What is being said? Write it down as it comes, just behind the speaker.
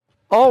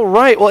All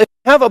right, well, if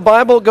you have a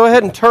Bible, go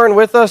ahead and turn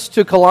with us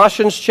to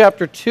Colossians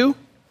chapter 2.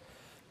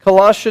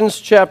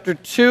 Colossians chapter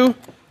 2.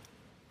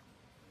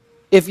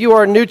 If you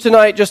are new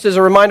tonight, just as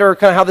a reminder of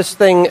kind of how this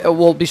thing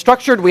will be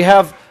structured, we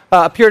have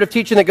a period of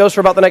teaching that goes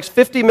for about the next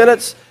 50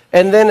 minutes,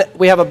 and then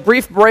we have a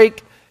brief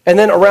break, and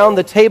then around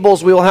the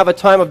tables we will have a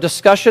time of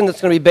discussion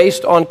that's going to be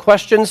based on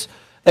questions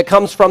that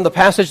comes from the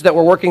passage that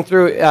we're working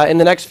through in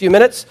the next few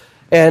minutes.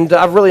 And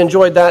I've really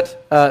enjoyed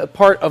that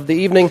part of the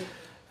evening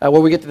where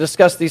we get to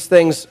discuss these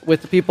things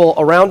with the people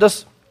around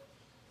us.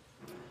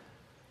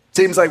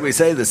 Seems like we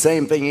say the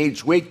same thing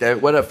each week.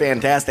 That what a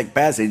fantastic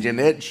passage, and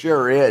it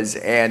sure is.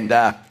 And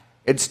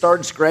it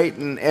starts great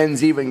and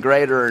ends even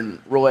greater,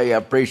 and really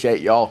appreciate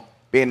y'all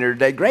being here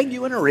today. Greg,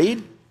 you want to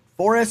read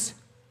for us?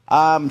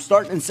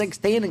 Starting in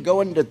 16 and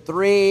going to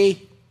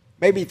 3,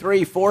 maybe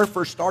 3, 4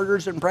 for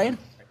starters and praying?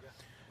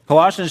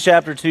 Colossians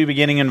chapter 2,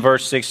 beginning in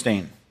verse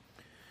 16.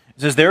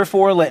 It says,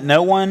 "Therefore let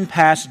no one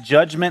pass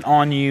judgment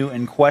on you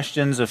in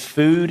questions of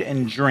food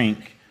and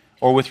drink,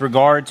 or with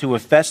regard to a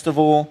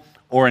festival,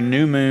 or a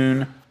new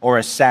moon, or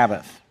a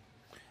Sabbath.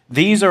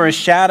 These are a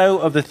shadow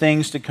of the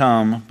things to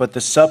come, but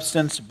the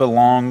substance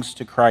belongs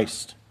to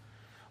Christ.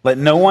 Let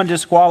no one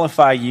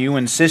disqualify you,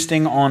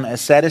 insisting on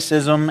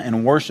asceticism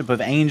and worship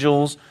of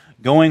angels,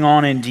 going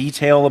on in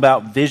detail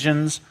about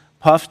visions,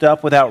 puffed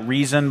up without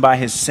reason by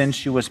his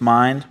sensuous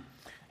mind,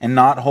 and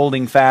not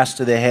holding fast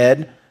to the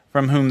head,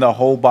 from whom the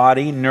whole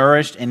body,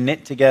 nourished and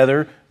knit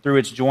together through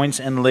its joints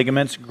and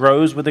ligaments,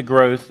 grows with a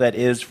growth that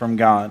is from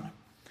God.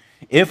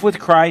 If with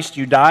Christ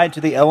you died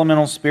to the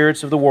elemental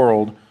spirits of the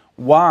world,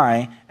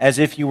 why, as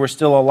if you were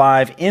still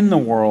alive in the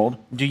world,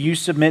 do you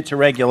submit to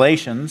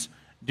regulations,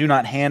 do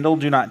not handle,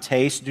 do not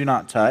taste, do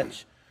not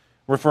touch,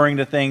 referring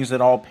to things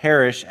that all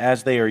perish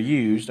as they are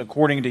used,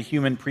 according to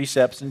human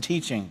precepts and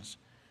teachings?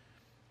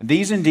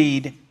 These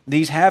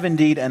have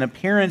indeed an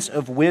appearance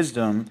of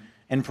wisdom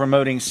in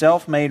promoting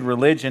self-made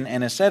religion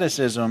and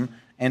asceticism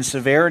and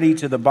severity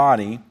to the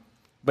body,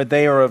 but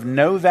they are of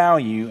no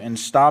value in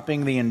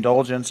stopping the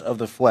indulgence of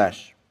the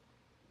flesh.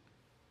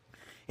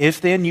 If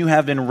then you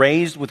have been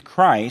raised with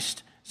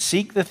Christ,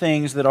 seek the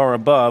things that are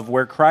above,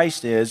 where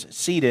Christ is,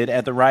 seated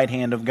at the right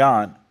hand of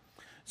God.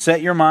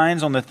 Set your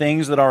minds on the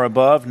things that are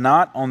above,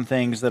 not on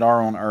things that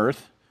are on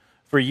earth.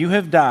 For you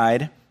have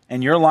died,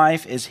 and your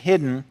life is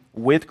hidden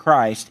with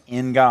Christ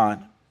in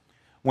God.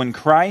 When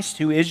Christ,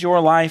 who is your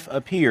life,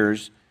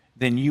 appears,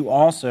 then you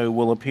also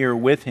will appear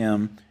with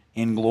him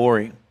in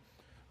glory."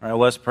 All right,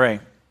 let's pray.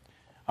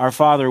 Our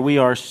Father, we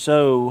are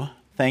so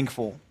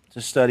thankful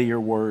to study your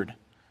word.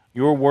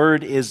 Your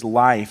word is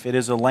life. It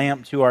is a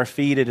lamp to our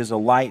feet. It is a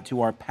light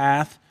to our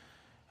path.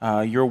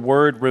 Your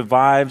word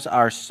revives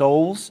our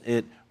souls.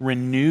 It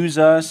renews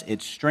us.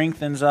 It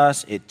strengthens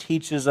us. It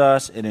teaches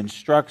us. It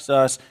instructs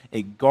us.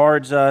 It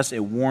guards us.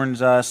 It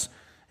warns us.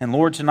 And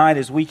Lord, tonight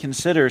as we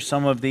consider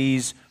some of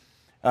these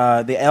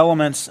the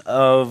elements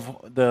of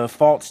the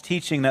false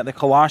teaching that the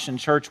Colossian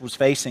church was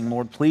facing,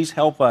 Lord, please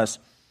help us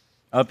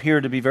up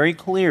here to be very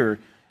clear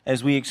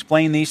as we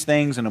explain these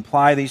things and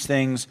apply these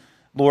things,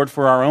 Lord,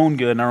 for our own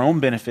good and our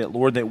own benefit,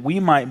 Lord, that we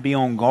might be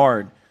on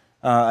guard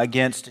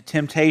against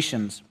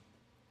temptations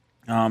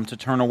to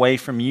turn away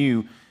from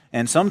you.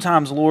 And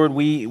sometimes, Lord,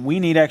 we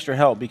need extra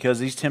help because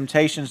these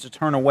temptations to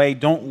turn away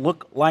don't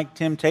look like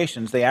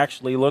temptations. They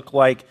actually look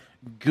like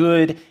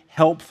good,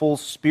 helpful,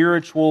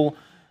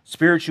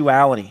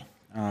 spirituality.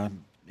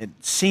 It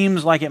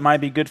seems like it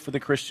might be good for the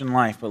Christian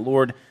life, but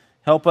Lord,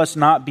 help us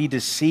not be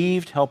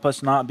deceived, help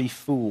us not be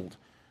fooled.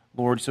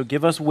 Lord, so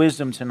give us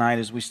wisdom tonight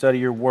as we study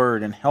your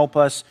word, and help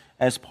us,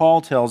 as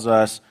Paul tells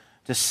us,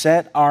 to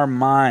set our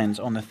minds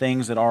on the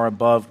things that are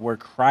above where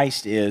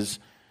Christ is,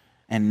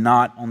 and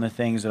not on the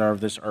things that are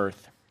of this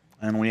earth.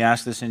 And we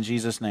ask this in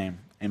Jesus' name.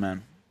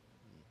 Amen.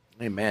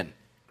 Amen.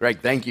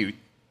 Greg, thank you.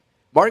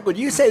 Mark, would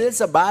you say this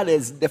is about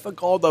as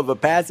difficult of a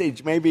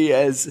passage maybe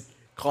as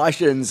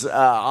Colossians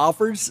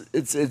offers?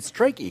 It's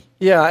tricky.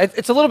 Yeah,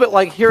 it's a little bit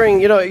like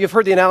hearing, you've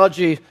heard the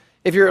analogy,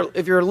 if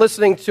you're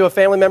listening to a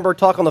family member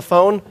talk on the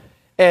phone,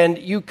 and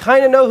you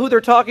kind of know who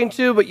they're talking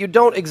to, but you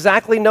don't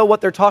exactly know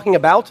what they're talking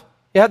about.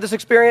 You have this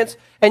experience,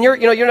 and you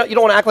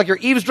don't want to act like you're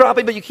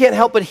eavesdropping, but you can't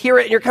help but hear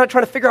it, and you're kind of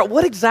trying to figure out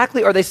what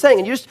exactly are they saying,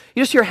 and you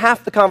just hear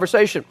half the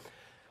conversation.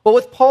 Well,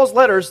 with Paul's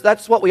letters,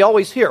 that's what we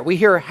always hear. We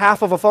hear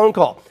half of a phone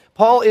call.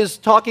 Paul is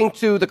talking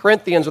to the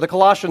Corinthians or the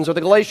Colossians or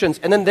the Galatians,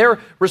 and then they're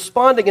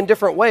responding in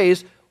different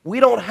ways. We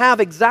don't have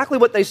exactly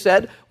what they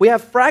said. We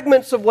have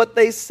fragments of what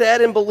they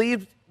said and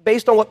believed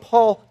based on what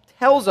Paul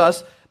tells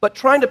us, but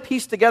trying to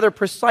piece together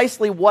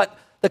precisely what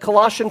the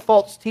Colossian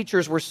false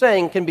teachers were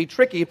saying can be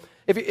tricky.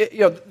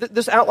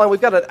 This outline, we've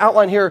got an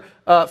outline here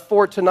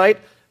for tonight,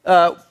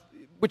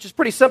 which is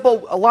pretty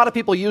simple. A lot of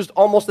people used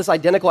almost this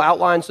identical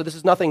outline, so this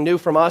is nothing new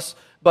from us.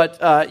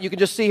 But you can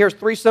just see here's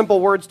 3 simple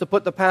words to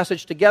put the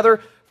passage together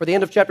for the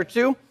end of chapter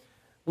 2.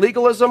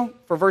 Legalism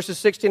for verses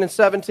 16 and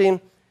 17.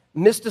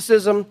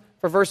 Mysticism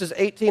for verses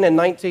 18 and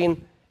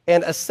 19.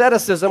 And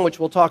asceticism, which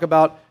we'll talk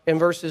about in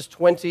verses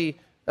 20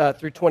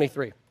 through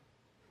 23.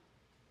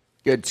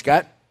 Good.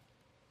 Scott?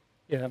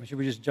 Yeah, should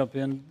we just jump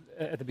in?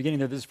 at the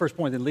beginning of this first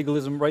point, the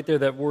legalism, right there,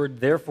 that word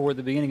therefore at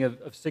the beginning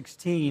of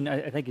 16,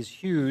 I think is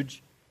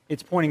huge.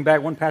 It's pointing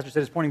back, one pastor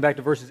said it's pointing back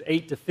to verses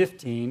 8 to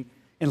 15,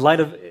 in light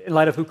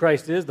of who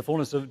Christ is, the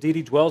fullness of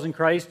deity dwells in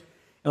Christ,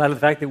 in light of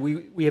the fact that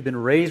we have been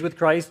raised with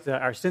Christ,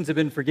 our sins have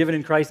been forgiven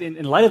in Christ.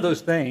 In light of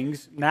those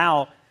things,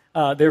 now,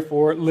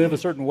 therefore, live a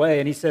certain way.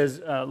 And he says,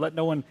 let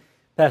no one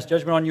pass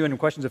judgment on you in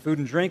questions of food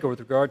and drink, or with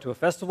regard to a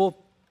festival,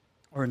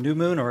 or a new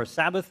moon, or a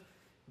Sabbath.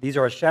 These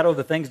are a shadow of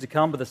the things to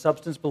come, but the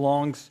substance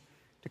belongs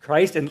to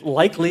Christ. And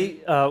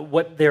likely,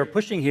 what they're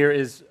pushing here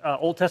is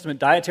Old Testament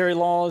dietary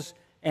laws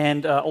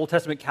and Old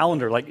Testament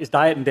calendar, like is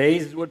diet and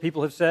days, is what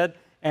people have said.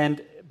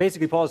 And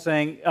basically, Paul is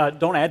saying,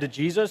 don't add to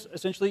Jesus,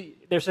 essentially.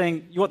 They're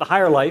saying, you want the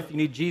higher life, you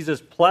need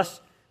Jesus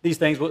plus these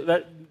things.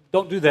 Well,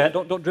 don't do that.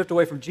 Don't drift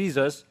away from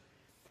Jesus.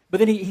 But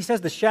then he says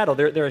the shadow.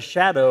 They're a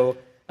shadow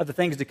of the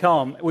things to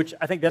come, which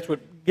I think that's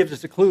what gives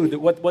us a clue that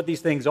what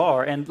these things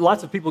are. And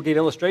lots of people gave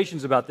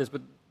illustrations about this,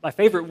 but my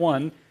favorite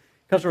one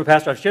comes from a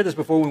pastor. I've shared this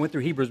before when we went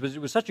through Hebrews, but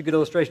it was such a good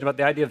illustration about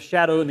the idea of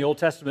shadow in the Old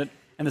Testament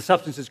and the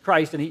substance is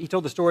Christ. And he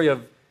told the story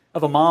of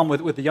a mom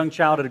with a young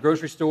child at a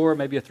grocery store,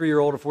 maybe a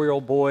 3-year-old or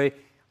 4-year-old boy,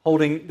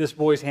 holding this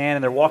boy's hand,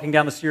 and they're walking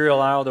down the cereal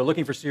aisle. They're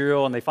looking for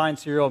cereal, and they find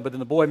cereal, but then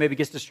the boy maybe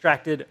gets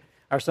distracted.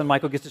 Our son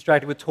Michael gets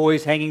distracted with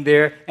toys hanging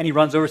there, and he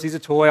runs over, sees a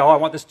toy. Oh, I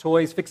want this toy.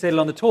 He's fixated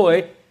on the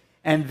toy.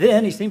 And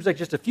then he seems like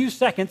just a few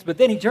seconds, but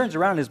then he turns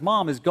around and his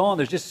mom is gone.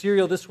 There's just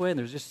cereal this way, and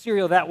there's just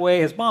cereal that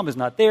way. His mom is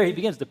not there. He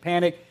begins to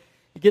panic.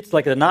 He gets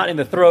like a knot in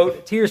the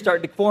throat. Tears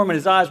start to form in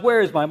his eyes. Where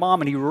is my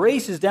mom? And he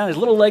races down. His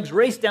little legs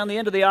race down the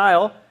end of the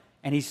aisle,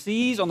 and he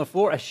sees on the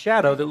floor a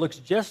shadow that looks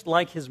just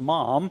like his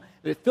mom.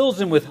 It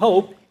fills him with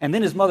hope, and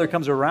then his mother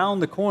comes around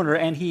the corner,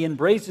 and he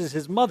embraces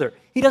his mother.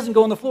 He doesn't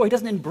go on the floor. He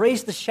doesn't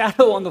embrace the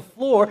shadow on the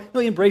floor. No,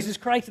 he embraces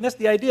Christ, and that's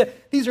the idea.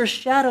 These are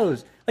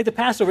shadows. Like the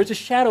Passover, it's a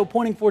shadow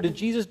pointing forward to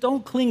Jesus.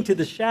 Don't cling to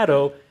the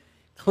shadow.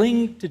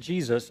 Cling to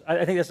Jesus.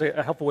 I think that's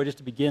a helpful way just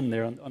to begin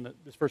there on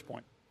this first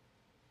point.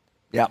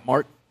 Yeah,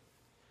 Mark?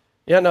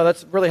 Yeah, no,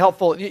 that's really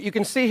helpful. You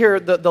can see here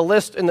the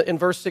list in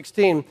verse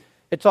 16.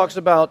 It talks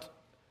about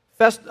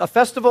a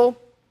festival,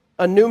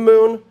 a new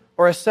moon,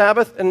 or a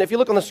Sabbath. And if you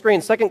look on the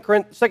screen, 2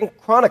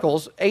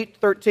 Chronicles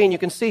 8:13, you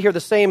can see here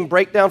the same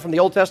breakdown from the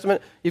Old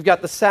Testament. You've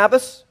got the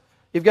Sabbaths,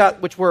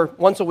 which were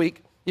once a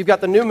week. You've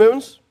got the new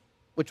moons,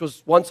 which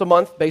was once a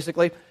month,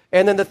 basically.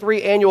 And then the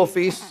 3 annual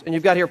feasts. And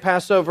you've got here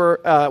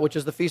Passover, which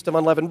is the Feast of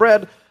Unleavened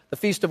Bread, the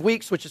Feast of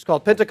Weeks, which is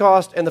called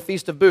Pentecost, and the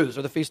Feast of Booths,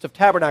 or the Feast of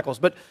Tabernacles.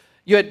 But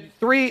you had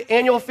 3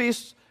 annual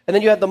feasts, and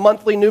then you had the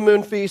monthly new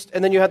moon feast,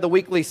 and then you had the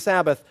weekly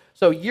Sabbath.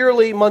 So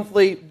yearly,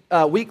 monthly,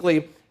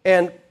 weekly,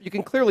 and you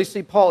can clearly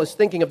see Paul is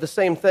thinking of the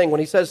same thing when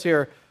he says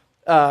here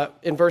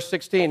in verse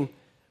 16,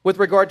 with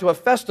regard to a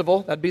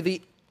festival, that'd be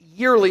the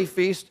yearly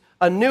feast,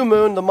 a new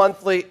moon, the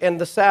monthly, and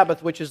the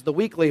Sabbath, which is the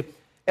weekly.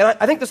 And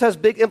I think this has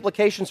big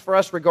implications for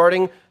us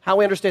regarding how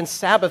we understand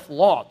Sabbath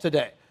law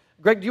today.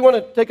 Greg, do you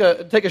want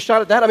to take a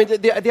shot at that? I mean,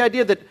 the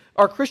idea that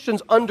are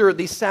Christians under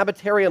the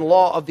Sabbatarian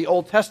law of the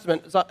Old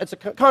Testament, it's a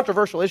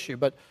controversial issue,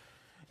 but...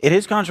 It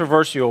is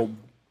controversial,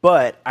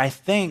 but I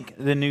think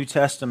the New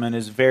Testament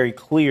is very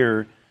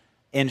clear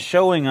in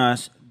showing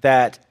us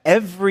that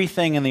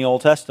everything in the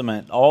Old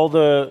Testament, all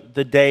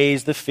the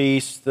days, the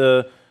feasts,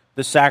 the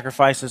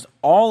sacrifices,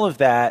 all of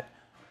that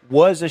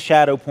was a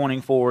shadow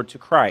pointing forward to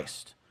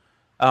Christ.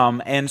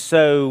 And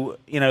so,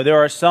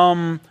 there are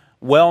some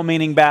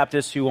well-meaning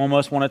Baptists who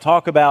almost want to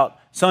talk about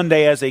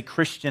Sunday as a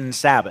Christian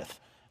Sabbath.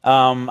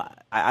 I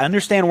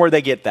understand where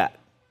they get that,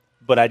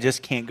 but I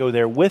just can't go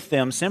there with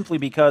them simply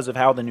because of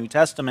how the New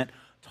Testament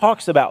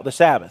talks about the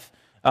Sabbath.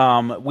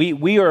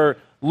 We are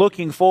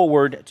looking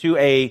forward to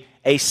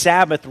a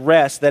Sabbath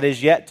rest that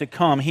is yet to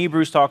come.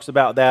 Hebrews talks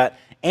about that.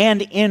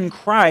 And in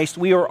Christ,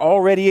 we are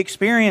already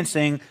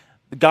experiencing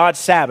God's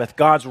Sabbath,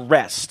 God's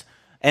rest.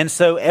 And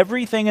so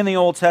everything in the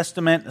Old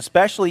Testament,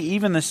 especially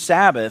even the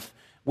Sabbath,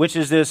 which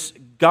is this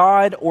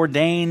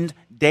God-ordained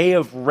day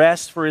of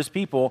rest for His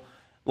people,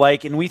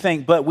 and we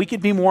think, but we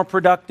could be more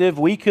productive,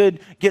 we could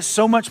get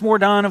so much more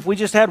done if we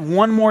just had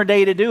one more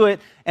day to do it.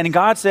 And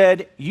God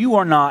said, you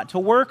are not to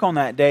work on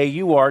that day,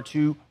 you are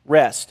to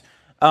rest.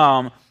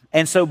 But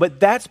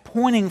that's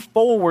pointing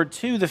forward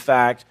to the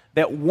fact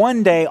that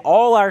one day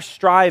all our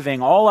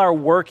striving, all our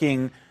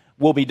working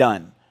will be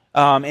done.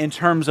 In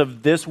terms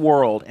of this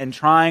world and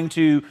trying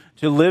to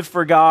live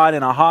for God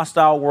in a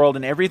hostile world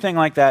and everything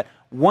like that,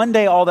 one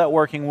day all that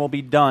working will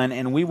be done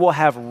and we will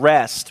have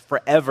rest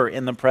forever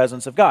in the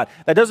presence of God.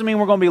 That doesn't mean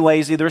we're going to be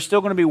lazy. There's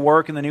still going to be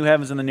work in the new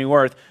heavens and the new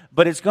earth,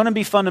 but it's going to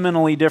be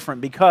fundamentally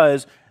different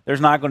because there's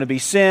not going to be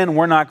sin.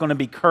 We're not going to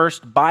be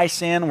cursed by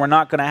sin. We're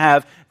not going to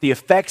have the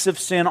effects of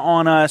sin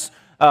on us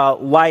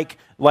like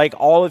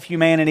all of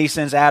humanity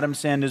since Adam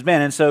sinned has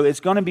been. And so it's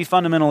going to be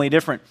fundamentally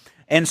different.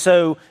 And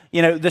so,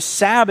 the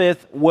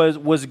Sabbath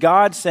was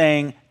God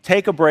saying,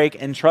 take a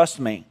break and trust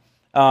me.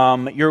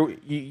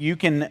 You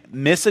can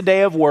miss a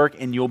day of work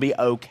and you'll be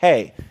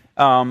okay.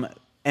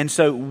 And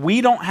so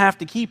we don't have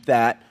to keep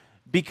that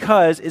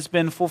because it's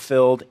been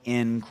fulfilled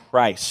in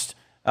Christ.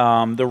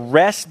 The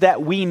rest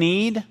that we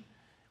need,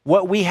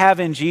 What we have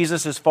in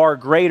Jesus is far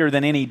greater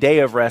than any day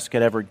of rest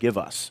could ever give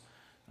us.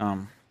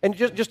 And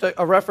just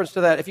a reference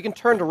to that, if you can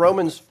turn to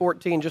Romans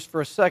 14 just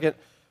for a second.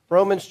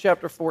 Romans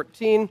chapter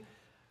 14.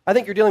 I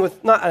think you're dealing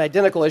with not an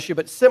identical issue,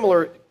 but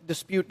similar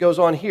dispute goes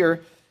on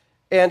here.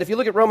 And if you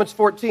look at Romans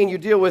 14, you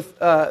deal with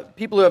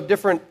people who have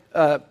different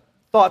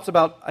thoughts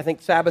about, I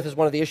think Sabbath is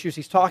one of the issues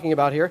he's talking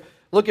about here.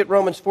 Look at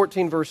Romans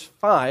 14, verse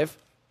 5.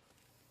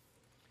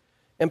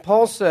 And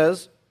Paul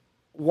says,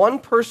 one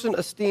person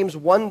esteems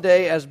one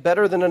day as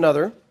better than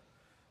another,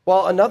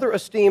 while another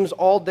esteems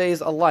all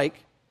days alike.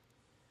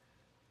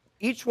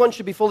 Each one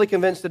should be fully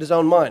convinced in his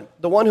own mind.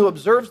 The one who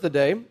observes the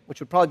day,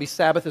 which would probably be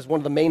Sabbath is one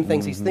of the main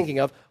things he's thinking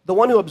of, the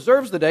one who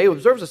observes the day, who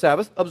observes the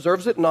Sabbath,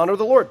 observes it in honor of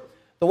the Lord.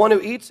 The one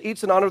who eats,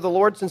 eats in honor of the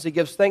Lord, since he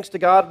gives thanks to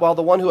God, while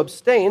the one who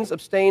abstains,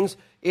 abstains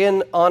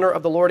in honor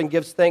of the Lord and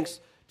gives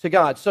thanks to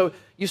God. So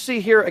you see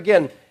here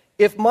again,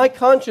 if my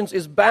conscience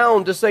is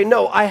bound to say,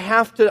 no,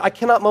 I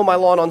cannot mow my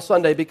lawn on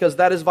Sunday because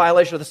that is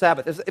violation of the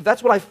Sabbath. If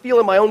that's what I feel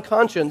in my own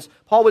conscience,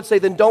 Paul would say,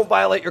 then don't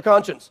violate your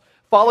conscience.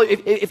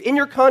 If in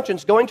your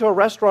conscience going to a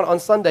restaurant on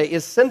Sunday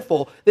is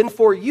sinful, then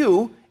for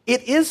you,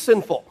 it is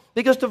sinful.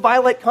 Because to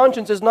violate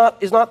conscience is not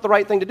the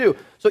right thing to do.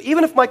 So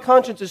even if my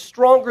conscience is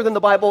stronger than the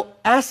Bible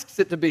asks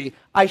it to be,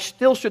 I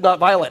still should not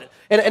violate it.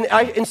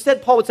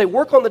 Instead, Paul would say,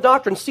 work on the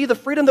doctrine, see the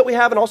freedom that we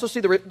have, and also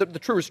see the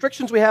true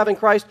restrictions we have in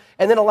Christ,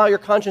 and then allow your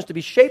conscience to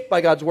be shaped by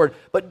God's word.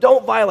 But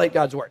don't violate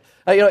God's word.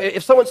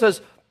 If someone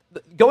says,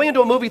 going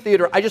into a movie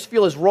theater, I just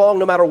feel is wrong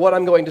no matter what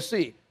I'm going to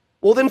see.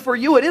 Well, then for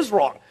you, it is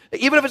wrong,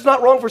 even if it's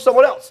not wrong for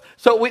someone else.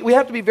 So we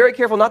have to be very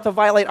careful not to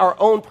violate our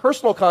own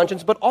personal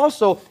conscience, but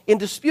also in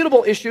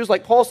disputable issues,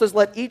 like Paul says,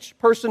 let each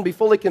person be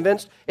fully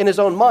convinced in his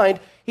own mind.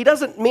 He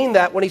doesn't mean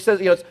that when he says,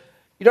 you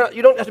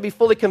don't have to be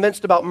fully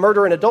convinced about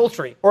murder and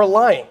adultery or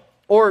lying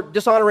or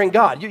dishonoring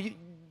God.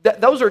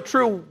 Those are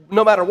true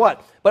no matter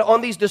what. But on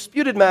these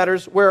disputed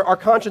matters where our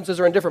consciences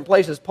are in different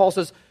places, Paul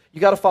says, you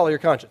got to follow your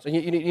conscience, and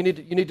you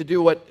need to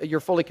do what you're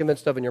fully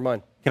convinced of in your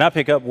mind. Can I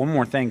pick up one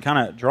more thing,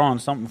 kind of draw on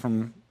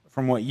something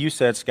from what you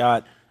said,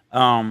 Scott?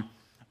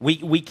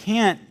 We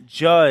can't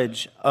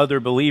judge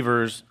other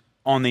believers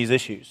on these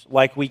issues.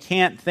 Like, we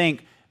can't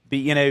think,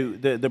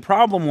 the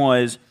problem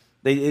was,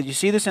 you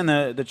see this in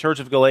the Church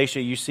of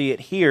Galatia, you see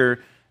it here,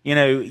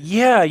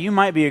 yeah, you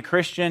might be a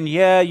Christian,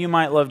 yeah, you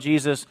might love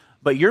Jesus,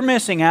 but you're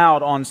missing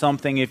out on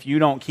something if you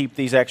don't keep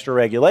these extra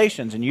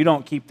regulations and you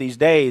don't keep these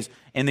days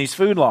and these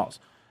food laws.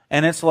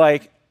 And it's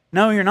like,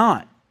 no, you're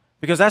not.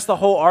 Because that's the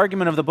whole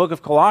argument of the book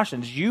of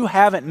Colossians. You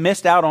haven't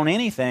missed out on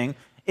anything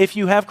if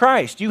you have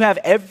Christ. You have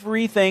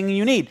everything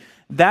you need.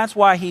 That's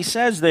why he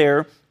says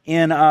there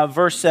in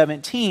verse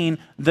 17,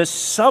 the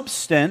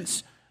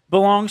substance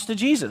belongs to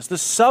Jesus. The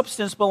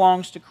substance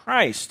belongs to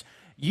Christ.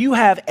 You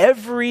have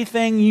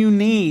everything you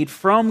need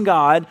from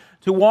God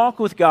to walk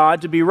with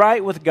God, to be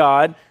right with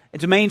God,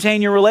 and to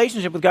maintain your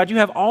relationship with God. You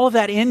have all of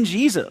that in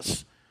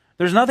Jesus.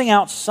 There's nothing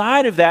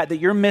outside of that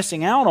you're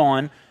missing out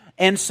on.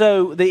 And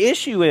so the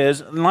issue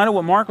is, in light of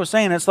what Mark was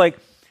saying, it's like,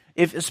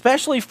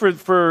 especially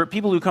for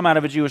people who come out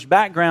of a Jewish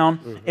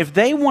background, if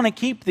they want to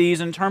keep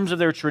these in terms of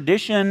their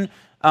tradition,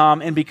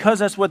 and because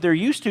that's what they're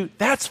used to,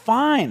 that's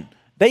fine.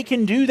 They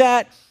can do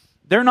that.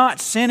 They're not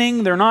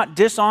sinning. They're not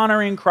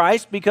dishonoring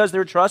Christ because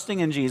they're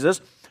trusting in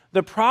Jesus.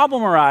 The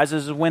problem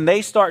arises when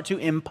they start to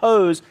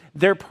impose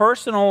their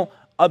personal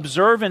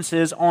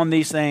observances on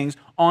these things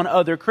on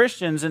other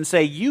Christians and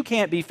say, you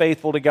can't be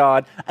faithful to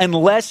God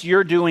unless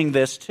you're doing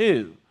this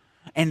too.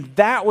 And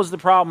that was the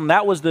problem.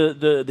 That was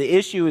the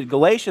issue in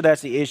Galatia.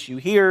 That's the issue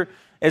here.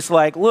 It's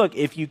like, look,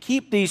 if you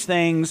keep these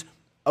things,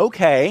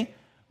 okay,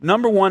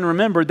 number one,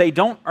 remember, they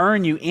don't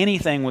earn you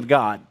anything with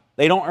God.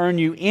 They don't earn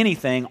you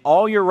anything.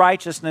 All your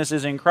righteousness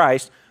is in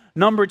Christ.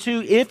 Number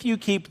two, if you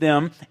keep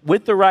them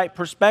with the right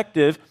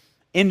perspective,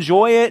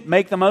 enjoy it,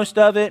 make the most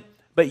of it,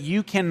 but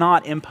you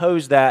cannot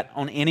impose that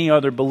on any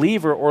other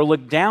believer or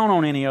look down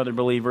on any other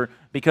believer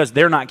because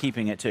they're not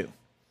keeping it too.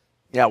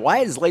 Yeah, why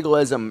is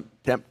legalism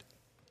tempting?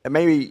 And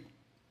maybe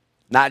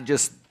not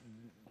just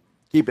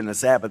keeping the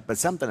Sabbath, but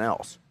something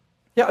else.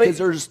 Yeah, because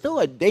there's still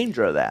a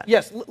danger of that.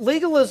 Yes,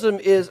 legalism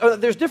is,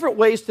 there's different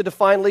ways to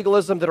define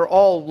legalism that are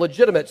all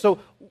legitimate. So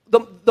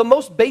the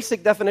most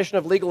basic definition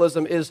of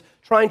legalism is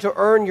trying to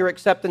earn your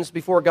acceptance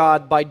before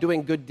God by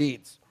doing good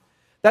deeds.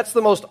 That's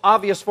the most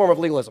obvious form of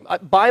legalism.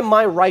 By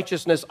my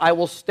righteousness, I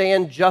will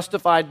stand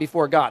justified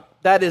before God.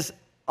 That is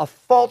a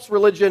false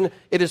religion.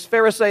 It is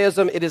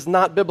Pharisaism. It is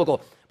not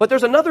biblical. But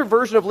there's another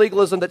version of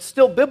legalism that's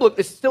still biblical.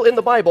 It's still in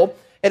the Bible,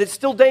 and it's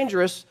still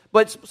dangerous,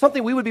 but it's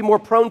something we would be more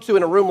prone to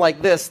in a room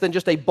like this than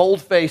just a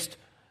bold-faced.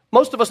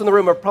 Most of us in the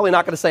room are probably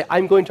not going to say,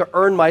 I'm going to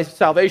earn my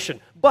salvation.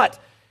 But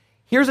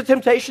here's a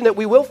temptation that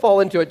we will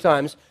fall into at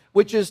times,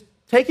 which is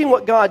taking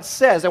what God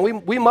says,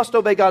 and we must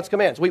obey God's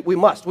commands. We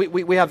must.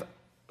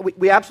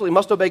 We absolutely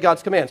must obey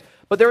God's commands.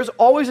 But there is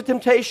always a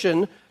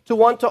temptation to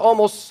want to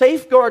almost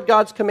safeguard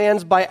God's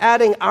commands by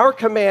adding our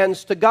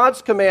commands to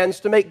God's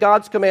commands to make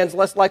God's commands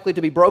less likely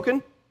to be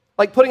broken.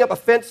 Like putting up a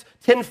fence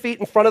 10 feet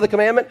in front of the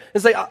commandment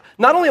and say,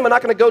 not only am I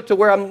not going to go to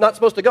where I'm not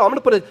supposed to go, I'm going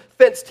to put a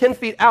fence 10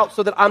 feet out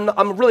so that I'm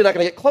really not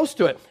going to get close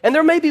to it. And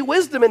there may be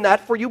wisdom in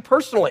that for you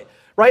personally,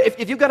 right?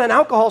 If you've got an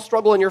alcohol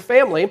struggle in your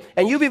family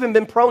and you've even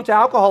been prone to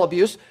alcohol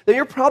abuse, then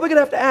you're probably going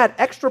to have to add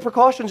extra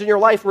precautions in your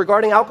life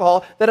regarding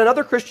alcohol that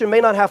another Christian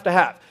may not have to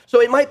have. So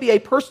it might be a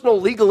personal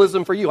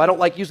legalism for you. I don't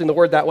like using the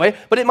word that way,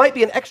 but it might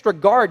be an extra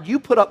guard you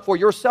put up for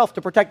yourself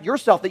to protect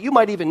yourself that you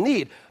might even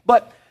need.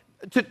 But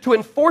to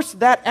enforce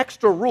that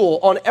extra rule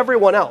on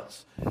everyone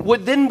else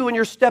would then be when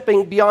you're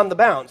stepping beyond the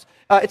bounds.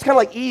 It's kind of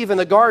like Eve in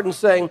the garden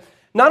saying,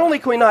 not only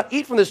can we not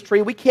eat from this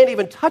tree, we can't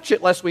even touch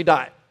it lest we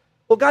die.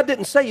 Well, God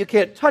didn't say you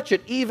can't touch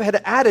it. Eve had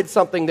added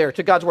something there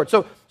to God's word.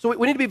 So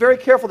we need to be very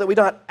careful that we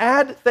not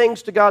add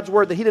things to God's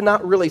word that he did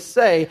not really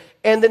say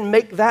and then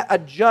make that a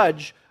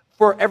judge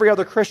for every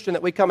other Christian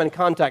that we come in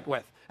contact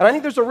with. And I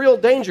think there's a real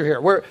danger here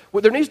where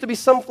there needs to be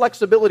some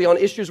flexibility on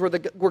issues where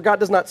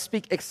God does not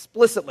speak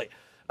explicitly.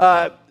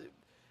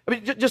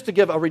 Just to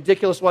give a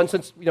ridiculous one,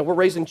 since we're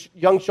raising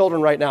young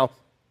children right now,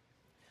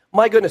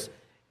 my goodness,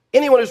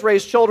 anyone who's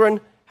raised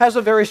children has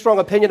a very strong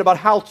opinion about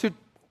how to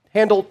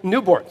handle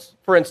newborns,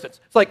 for instance.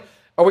 It's like,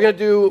 are we going to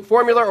do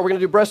formula, or are we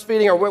going to do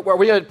breastfeeding, or are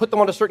we going to put them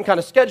on a certain kind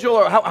of schedule,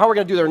 or how are we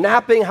going to do their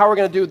napping, how are we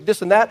going to do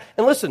this and that?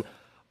 And listen,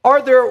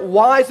 are there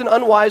wise and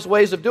unwise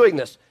ways of doing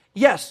this?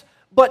 Yes,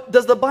 but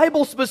does the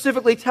Bible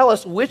specifically tell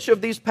us which of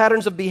these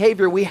patterns of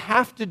behavior we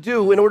have to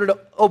do in order to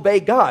obey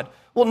God?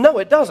 Well, no,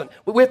 it doesn't.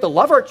 We have to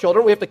love our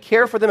children, we have to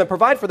care for them and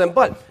provide for them,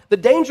 but the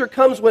danger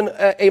comes when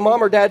a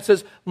mom or dad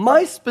says,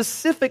 my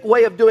specific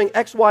way of doing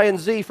X, Y, and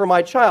Z for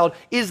my child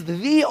is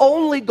the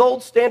only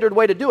gold standard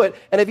way to do it,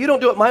 and if you don't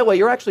do it my way,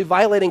 you're actually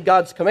violating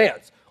God's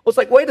commands. Well, it's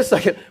like, wait a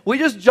second, we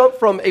just jumped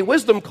from a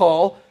wisdom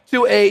call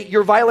to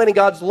you're violating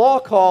God's law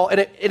call,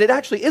 and it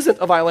actually isn't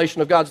a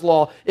violation of God's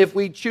law if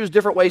we choose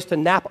different ways to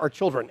nap our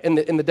children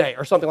in the day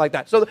or something like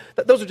that. So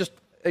those are just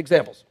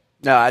examples.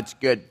 No, that's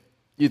good.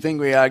 You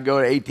think we ought to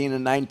go to 18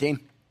 and 19?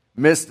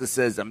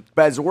 Mysticism.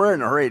 Because we're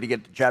in a hurry to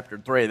get to chapter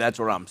 3. That's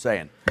what I'm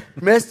saying.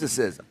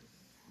 Mysticism.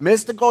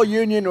 Mystical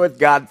union with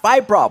God.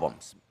 5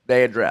 problems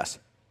they address.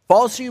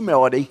 False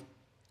humility,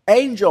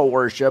 angel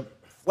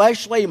worship,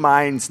 fleshly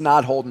minds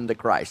not holding to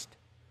Christ.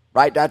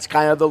 Right? That's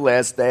kind of the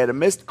list. They had a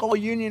mystical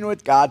union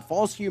with God,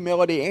 false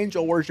humility,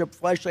 angel worship,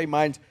 fleshly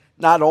minds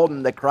not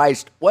holding to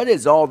Christ. What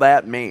does all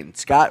that mean?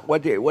 Scott,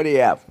 what do you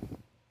have?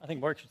 I think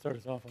Mark should start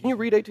us off. Can you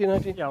read 18 and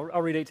 19? Yeah,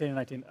 I'll read 18 and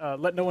 19.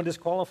 Let no one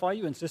disqualify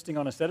you, insisting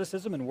on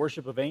asceticism and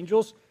worship of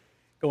angels,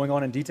 going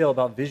on in detail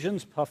about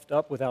visions, puffed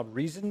up without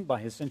reason by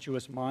his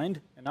sensuous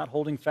mind, and not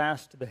holding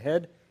fast to the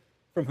head,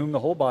 from whom the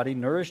whole body,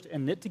 nourished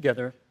and knit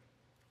together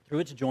through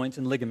its joints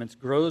and ligaments,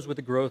 grows with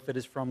the growth that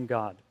is from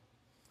God.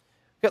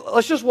 Okay,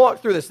 let's just walk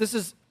through this. This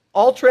is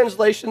all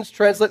translations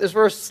translate this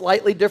verse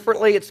slightly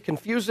differently. It's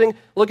confusing.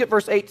 Look at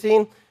verse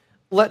 18.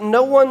 Let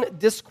no one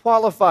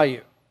disqualify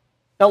you.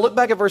 Now look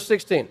back at verse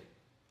 16.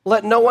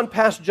 Let no one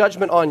pass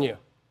judgment on you.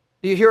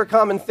 Do you hear a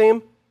common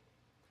theme?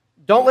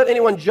 Don't let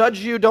anyone judge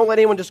you. Don't let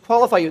anyone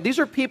disqualify you. These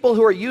are people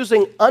who are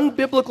using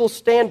unbiblical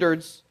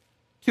standards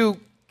to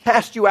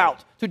cast you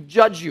out, to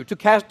judge you,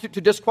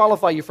 to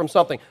disqualify you from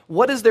something.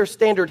 What is their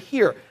standard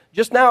here?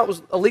 Just now it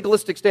was a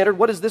legalistic standard.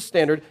 What is this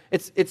standard?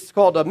 It's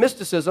called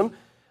mysticism.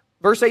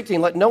 Verse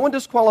 18, let no one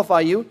disqualify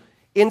you,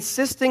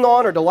 insisting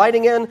on or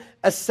delighting in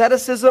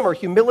asceticism or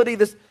humility.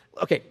 This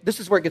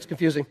is where it gets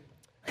confusing.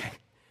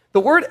 The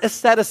word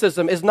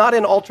asceticism is not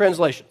in all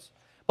translations.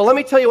 But let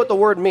me tell you what the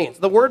word means.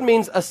 The word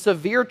means a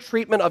severe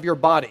treatment of your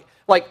body,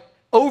 like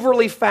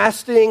overly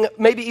fasting,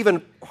 maybe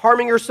even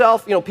harming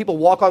yourself. People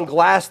walk on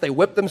glass, they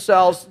whip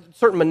themselves,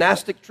 certain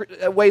monastic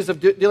ways of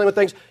dealing with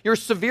things. You're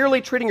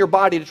severely treating your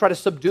body to try to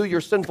subdue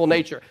your sinful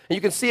nature. And you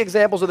can see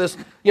examples of this.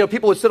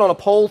 People would sit on a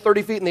pole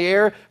 30 feet in the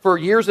air for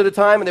years at a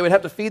time, and they would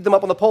have to feed them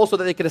up on the pole so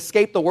that they could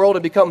escape the world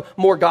and become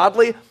more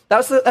godly.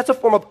 That's a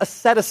form of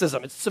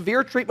asceticism. It's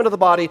severe treatment of the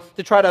body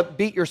to try to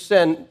beat your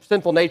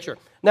sinful nature.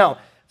 Now,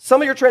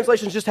 some of your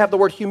translations just have the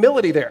word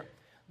humility there.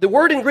 The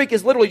word in Greek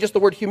is literally just the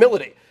word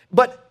humility.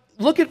 But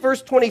look at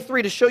verse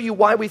 23 to show you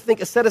why we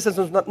think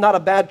asceticism is not a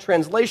bad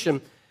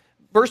translation.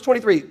 Verse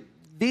 23,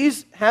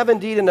 these have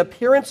indeed an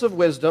appearance of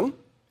wisdom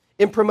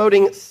in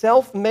promoting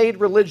self-made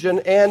religion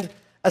and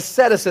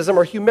asceticism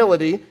or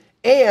humility.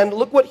 And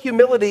look what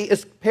humility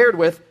is paired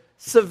with,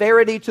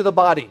 severity to the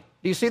body.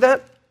 Do you see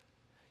that?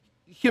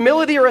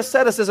 Humility or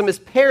asceticism is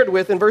paired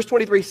with, in verse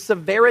 23,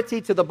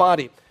 severity to the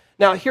body.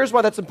 Now, here's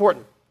why that's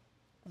important.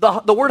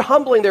 The word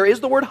humbling there is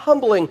the word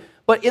humbling,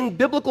 but in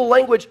biblical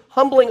language,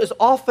 humbling is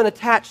often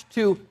attached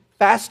to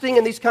fasting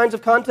in these kinds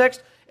of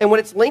contexts. And when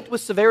it's linked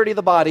with severity of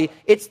the body,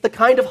 it's the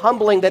kind of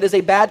humbling that is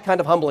a bad kind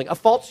of humbling, a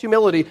false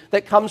humility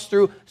that comes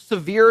through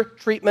severe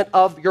treatment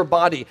of your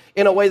body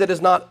in a way that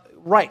is not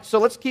right. So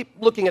let's keep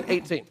looking at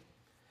 18.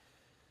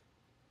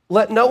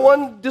 Let no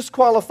one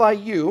disqualify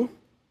you,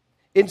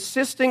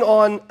 insisting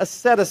on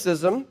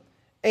asceticism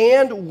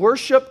and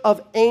worship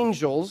of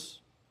angels,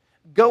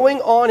 going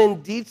on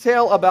in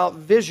detail about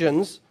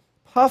visions,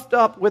 puffed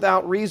up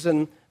without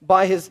reason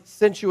by his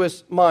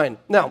sensuous mind.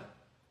 Now,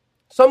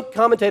 some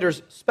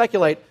commentators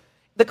speculate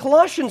the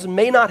Colossians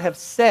may not have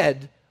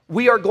said,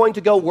 we are going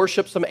to go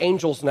worship some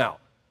angels now,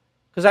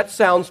 because that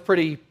sounds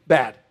pretty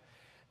bad.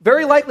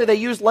 Very likely they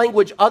used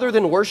language other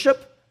than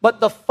worship, but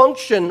the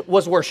function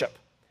was worship.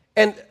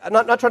 And I'm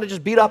not trying to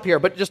just beat up here,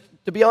 but just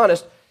to be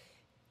honest,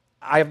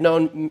 I have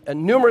known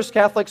numerous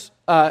Catholics,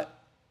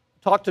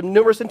 talked to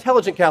numerous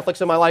intelligent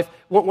Catholics in my life.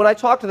 When I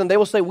talk to them, they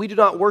will say, we do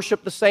not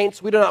worship the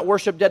saints, we do not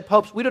worship dead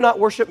popes, we do not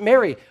worship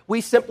Mary,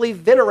 we simply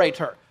venerate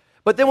her.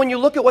 But then when you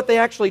look at what they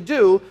actually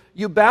do,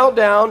 you bow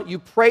down, you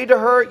pray to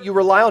her, you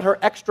rely on her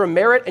extra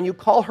merit, and you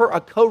call her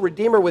a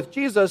co-redeemer with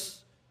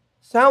Jesus.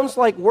 Sounds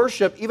like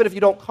worship, even if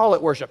you don't call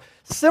it worship.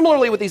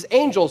 Similarly with these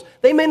angels,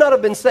 they may not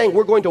have been saying,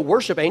 we're going to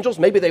worship angels.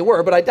 Maybe they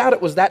were, but I doubt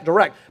it was that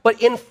direct.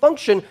 But in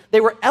function, they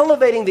were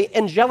elevating the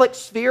angelic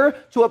sphere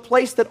to a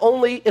place that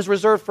only is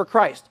reserved for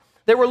Christ.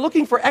 They were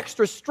looking for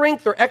extra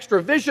strength or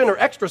extra vision or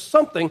extra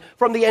something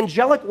from the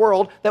angelic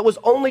world that was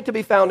only to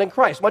be found in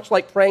Christ, much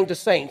like praying to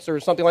saints or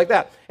something like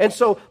that. And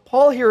so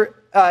Paul here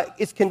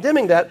is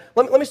condemning that.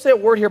 Let me say a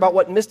word here about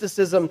what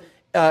mysticism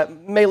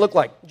may look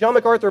like. John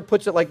MacArthur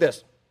puts it like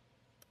this.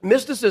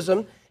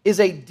 Mysticism is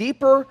a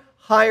deeper,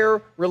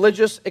 higher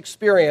religious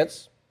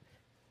experience.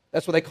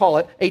 That's what they call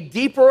it. A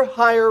deeper,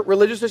 higher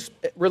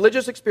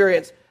religious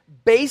experience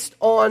based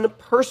on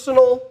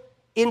personal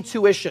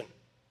intuition.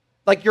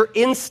 Like your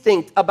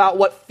instinct about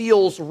what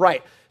feels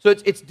right. So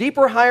it's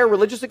deeper, higher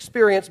religious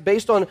experience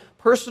based on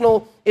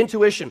personal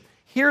intuition.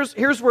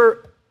 Here's where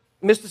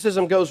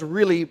mysticism goes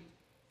really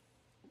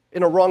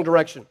in a wrong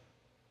direction.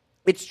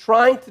 It's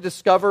trying to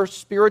discover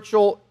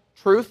spiritual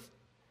truth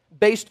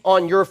based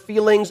on your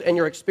feelings and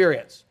your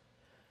experience.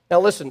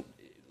 Now listen,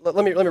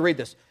 let me read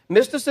this.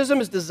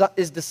 Mysticism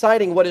is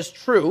deciding what is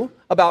true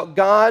about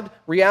God,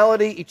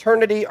 reality,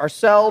 eternity,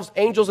 ourselves,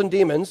 angels, and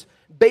demons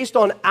based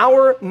on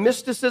our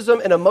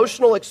mysticism and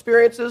emotional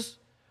experiences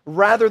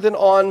rather than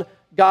on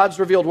God's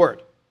revealed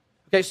word.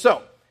 Okay,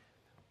 so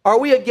are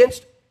we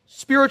against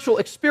spiritual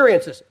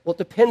experiences? Well, it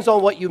depends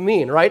on what you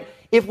mean, right?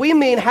 If we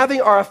mean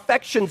having our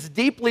affections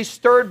deeply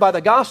stirred by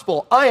the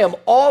gospel, I am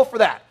all for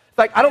that. In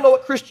fact, I don't know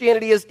what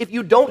Christianity is if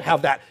you don't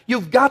have that.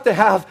 You've got to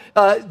have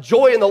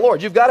joy in the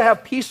Lord. You've got to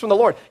have peace from the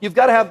Lord. You've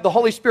got to have the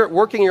Holy Spirit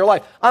working in your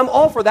life. I'm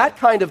all for that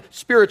kind of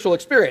spiritual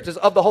experiences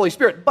of the Holy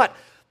Spirit. But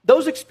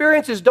those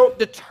experiences don't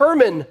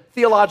determine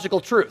theological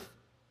truth.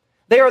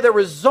 They are the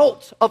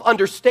result of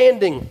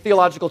understanding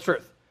theological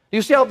truth. Do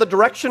you see how the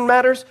direction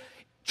matters?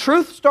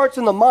 Truth starts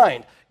in the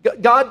mind.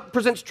 God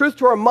presents truth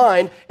to our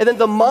mind, and then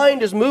the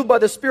mind is moved by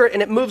the Spirit,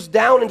 and it moves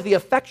down into the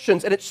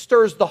affections, and it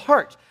stirs the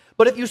heart.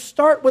 But if you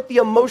start with the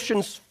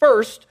emotions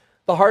first,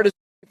 the heart is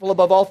deceitful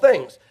above all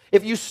things.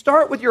 If you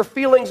start with your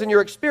feelings and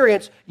your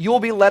experience, you will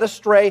be led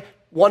astray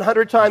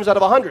 100 times out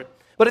of 100.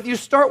 But if you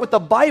start with the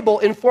Bible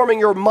informing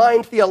your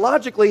mind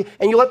theologically,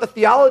 and you let the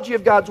theology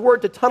of God's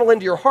word to tunnel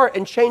into your heart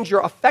and change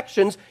your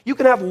affections, you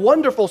can have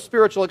wonderful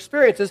spiritual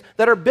experiences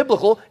that are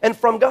biblical and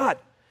from God.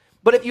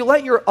 But if you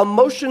let your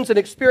emotions and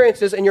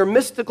experiences and your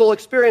mystical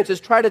experiences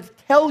try to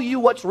tell you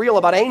what's real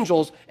about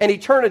angels and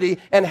eternity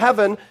and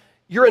heaven,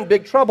 you're in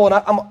big trouble. And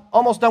I'm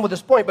almost done with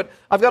this point, but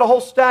I've got a whole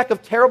stack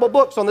of terrible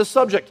books on this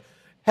subject.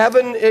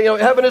 Heaven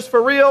is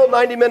for real,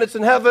 90 Minutes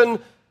in Heaven,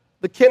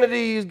 the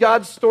Kennedy,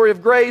 God's Story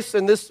of Grace,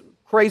 and this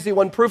crazy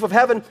one, Proof of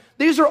Heaven.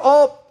 These are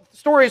all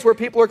stories where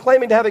people are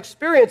claiming to have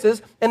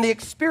experiences, and the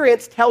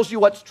experience tells you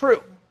what's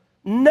true.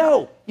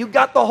 No, you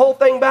got the whole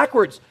thing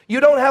backwards. You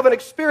don't have an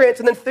experience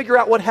and then figure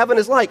out what heaven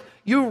is like.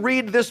 You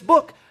read this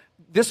book.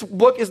 This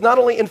book is not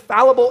only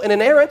infallible and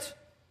inerrant,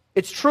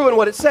 it's true in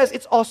what it says,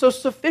 it's also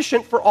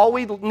sufficient for all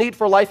we need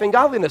for life and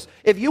godliness.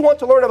 If you want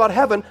to learn about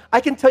heaven,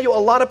 I can tell you a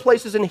lot of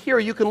places in here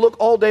you can look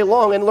all day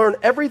long and learn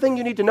everything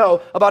you need to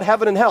know about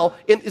heaven and hell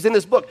is in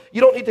this book.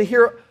 You don't need to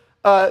hear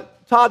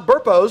Todd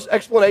Burpo's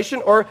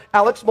explanation or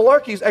Alex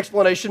Malarkey's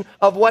explanation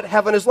of what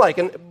heaven is like.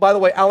 And by the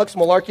way, Alex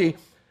Malarkey,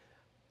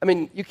 I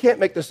mean, you can't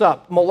make this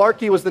up.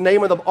 Malarkey was the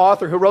name of the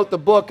author who wrote the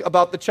book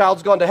about the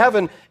child's gone to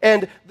heaven.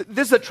 And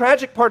this is a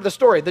tragic part of the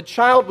story. The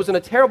child was in a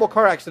terrible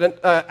car accident,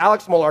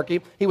 Alex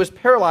Malarkey. He was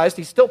paralyzed.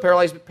 He's still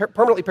paralyzed,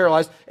 permanently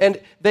paralyzed.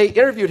 And they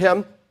interviewed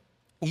him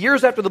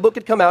years after the book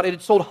had come out. It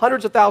had sold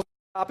hundreds of thousands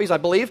of copies, I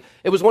believe.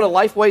 It was one of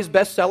Lifeway's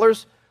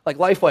bestsellers. Like,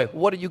 Lifeway,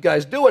 what are you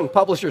guys doing,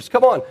 publishers?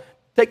 Come on,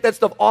 take that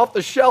stuff off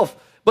the shelf.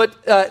 But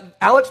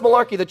Alex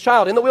Malarkey, the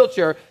child in the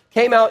wheelchair,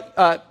 came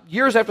out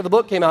years after the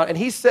book came out, and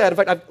he said, in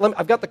fact,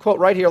 I've got the quote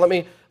right here. Let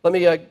me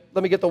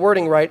get the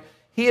wording right.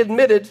 He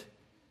admitted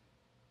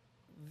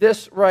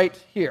this right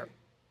here.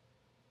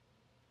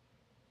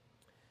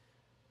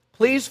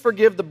 Please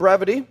forgive the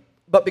brevity,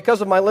 but because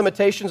of my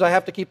limitations, I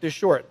have to keep this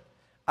short.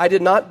 I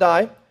did not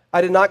die.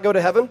 I did not go to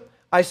heaven.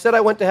 I said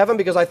I went to heaven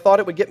because I thought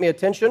it would get me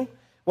attention.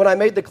 When I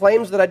made the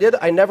claims that I did,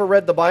 I never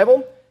read the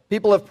Bible.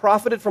 People have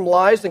profited from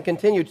lies and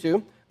continue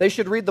to. They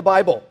should read the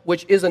Bible,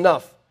 which is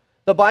enough.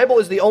 The Bible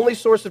is the only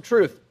source of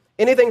truth.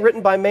 Anything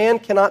written by man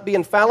cannot be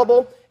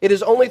infallible. It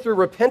is only through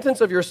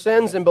repentance of your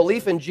sins and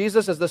belief in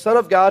Jesus as the Son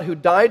of God who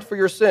died for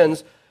your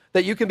sins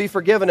that you can be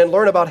forgiven and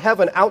learn about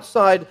heaven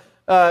outside,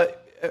 that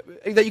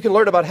you can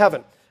learn about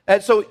heaven.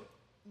 And so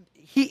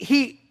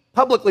he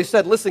publicly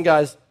said, listen,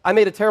 guys, I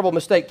made a terrible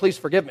mistake. Please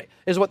forgive me,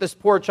 is what this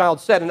poor child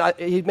said. And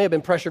he may have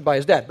been pressured by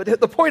his dad. But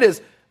the point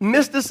is,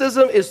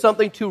 mysticism is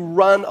something to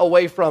run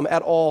away from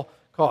at all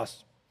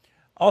costs.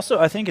 Also,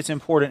 I think it's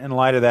important in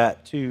light of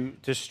that to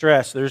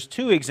stress there's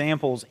two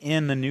examples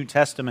in the New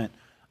Testament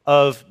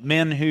of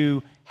men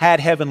who had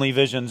heavenly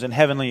visions and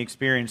heavenly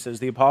experiences,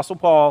 the Apostle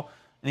Paul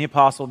and the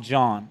Apostle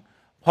John.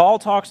 Paul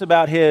talks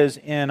about his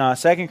in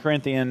 2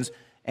 Corinthians,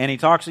 and he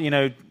talks,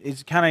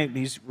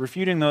 he's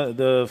refuting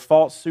the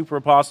false super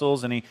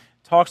apostles, and he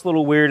talks a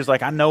little weird. It's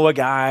like, I know a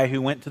guy who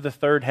went to the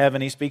third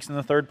heaven. He speaks in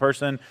the third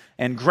person,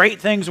 and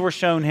great things were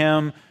shown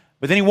him,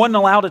 but then he wasn't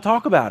allowed to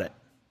talk about it.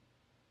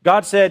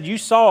 God said, you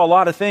saw a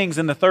lot of things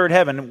in the third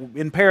heaven,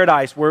 in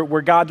paradise,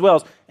 where God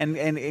dwells.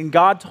 And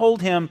God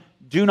told him,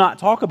 do not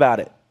talk about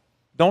it.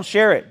 Don't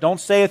share it. Don't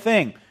say a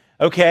thing.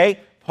 Okay,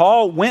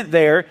 Paul went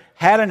there,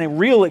 had a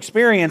real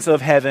experience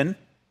of heaven,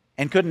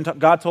 and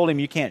God told him,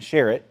 you can't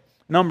share it.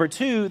 Number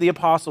two, the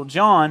Apostle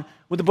John,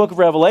 with the book of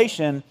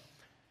Revelation.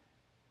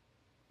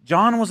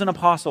 John was an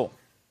apostle,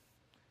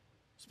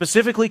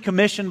 specifically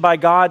commissioned by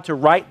God to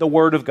write the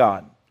Word of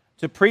God,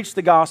 to preach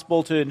the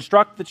gospel, to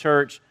instruct the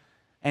church.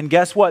 And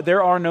guess what?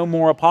 There are no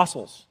more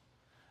apostles.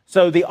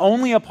 So the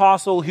only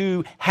apostle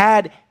who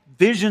had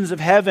visions of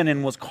heaven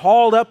and was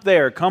called up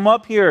there, come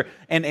up here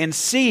and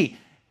see,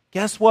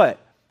 guess what?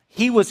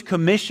 He was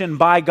commissioned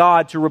by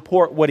God to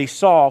report what he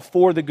saw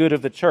for the good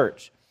of the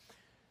church.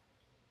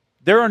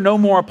 There are no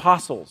more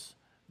apostles.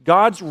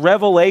 God's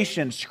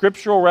revelation,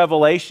 scriptural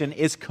revelation,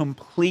 is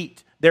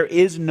complete. There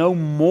is no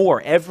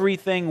more.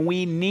 Everything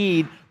we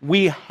need,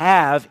 we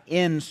have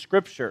in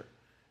Scripture.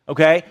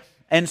 Okay?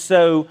 And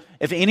so,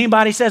 if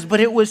anybody says, but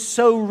it was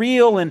so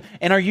real, and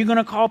are you going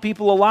to call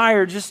people a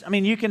liar?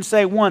 You can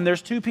say, one,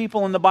 there's two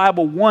people in the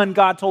Bible. One,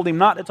 God told him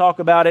not to talk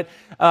about it.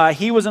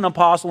 He was an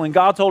apostle, and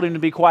God told him to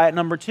be quiet.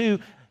 Number two,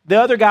 the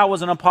other guy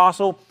was an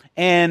apostle,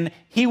 and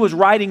he was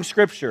writing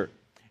Scripture.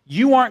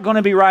 You aren't going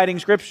to be writing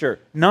Scripture.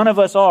 None of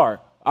us are.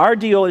 Our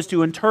deal is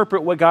to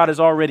interpret what God has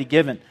already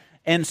given.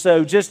 And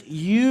so just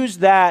use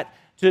that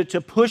to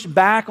push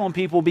back on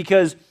people,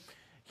 because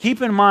keep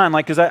in mind,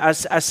 because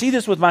I see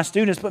this with my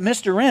students, but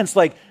Mr. Rentz,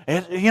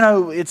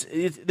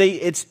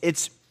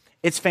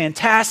 it's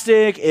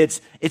fantastic,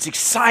 it's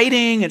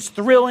exciting, it's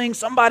thrilling.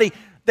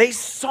 They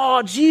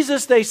saw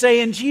Jesus, they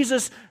say, and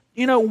Jesus,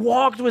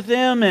 walked with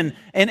them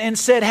and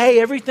said, hey,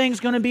 everything's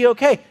going to be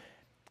okay.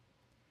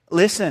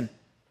 Listen,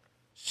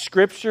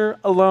 Scripture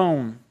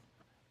alone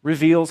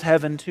reveals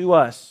heaven to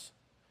us.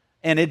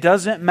 And it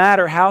doesn't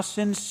matter how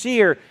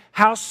sincere,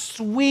 how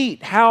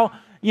sweet, how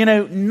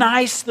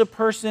nice the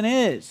person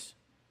is.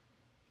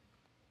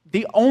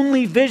 The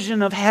only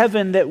vision of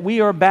heaven that we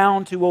are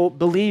bound to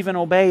believe and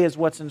obey is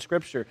what's in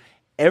Scripture.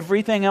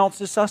 Everything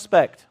else is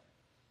suspect.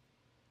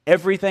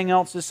 Everything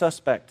else is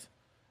suspect.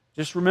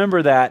 Just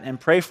remember that and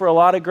pray for a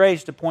lot of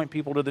grace to point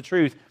people to the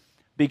truth,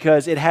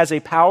 because it has a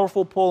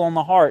powerful pull on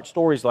the heart,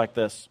 stories like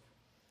this.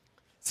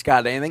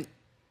 Scott, anything?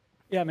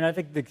 Yeah, I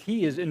think the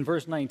key is in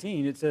verse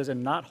 19. It says,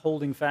 and not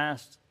holding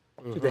fast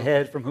to the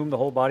head, from whom the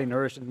whole body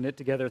nourished and knit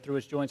together through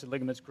its joints and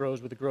ligaments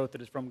grows with the growth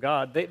that is from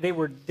God. They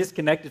were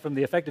disconnected from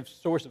the effective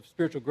source of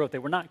spiritual growth. They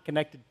were not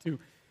connected to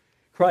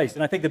Christ.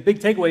 And I think the big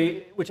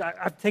takeaway, which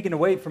I've taken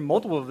away from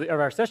multiple of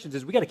our sessions,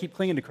 is we got to keep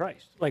clinging to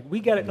Christ. We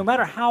got to, no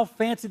matter how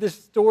fancy this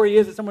story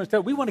is that someone's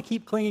telling, we want to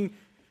keep clinging,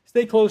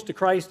 stay close to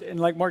Christ, and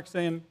like Mark's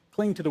saying,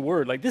 cling to the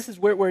Word. This is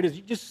where it is.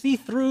 You just see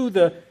through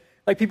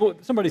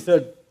somebody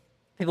said,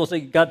 people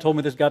say, God told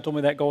me this, God told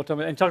me that, God told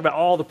me that, and talk about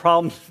all the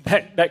problems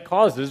that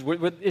causes.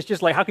 It's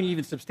just how can you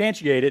even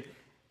substantiate it?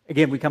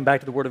 Again, we come back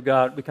to the Word of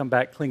God. We come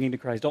back clinging to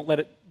Christ. Don't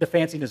let the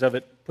fanciness of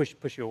it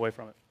push you away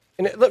from it.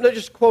 And let me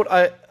just quote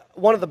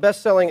one of the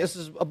best-selling, this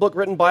is a book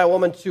written by a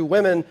woman to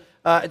women.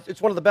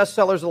 It's one of the best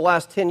sellers of the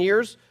last 10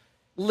 years.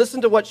 Listen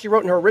to what she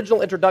wrote in her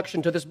original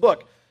introduction to this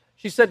book.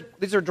 She said,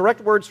 these are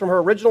direct words from her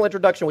original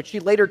introduction, which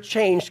she later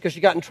changed because she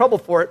got in trouble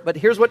for it, but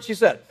here's what she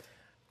said.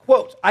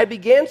 Quote, I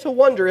began to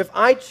wonder if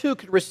I too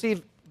could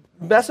receive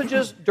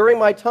messages during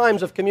my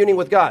times of communing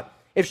with God.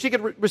 If she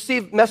could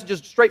receive messages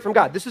straight from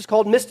God. This is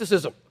called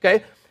mysticism, okay?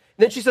 And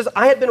then she says,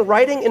 I had been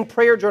writing in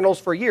prayer journals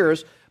for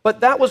years,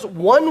 but that was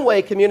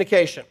one-way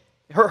communication,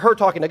 her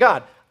talking to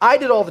God. I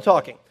did all the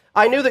talking.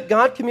 I knew that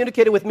God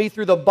communicated with me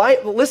through the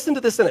Bible. Listen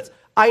to this sentence.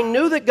 I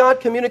knew that God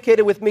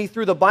communicated with me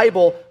through the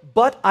Bible,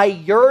 but I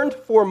yearned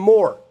for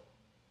more.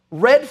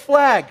 Red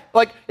flag.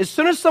 As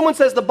soon as someone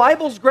says the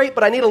Bible's great,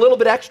 but I need a little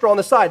bit extra on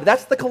the side,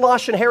 that's the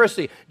Colossian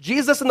heresy.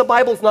 Jesus and the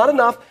Bible is not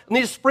enough. I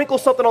need to sprinkle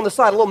something on the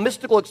side, a little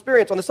mystical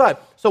experience on the side.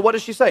 So what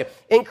does she say?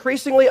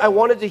 Increasingly, I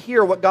wanted to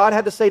hear what God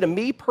had to say to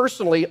me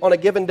personally on a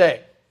given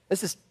day.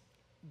 This is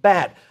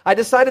bad. I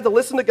decided to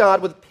listen to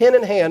God with pen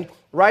in hand,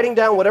 writing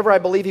down whatever I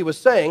believe he was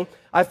saying.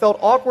 I felt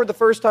awkward the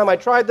first time I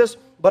tried this,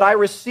 but I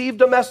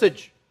received a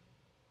message.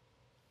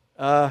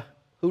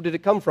 Who did it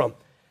come from?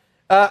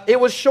 It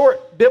was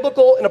short,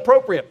 biblical, and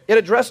appropriate. It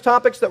addressed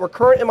topics that were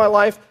current in my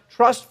life,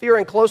 trust, fear,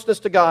 and closeness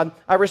to God.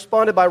 I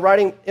responded by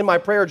writing in my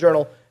prayer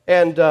journal,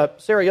 and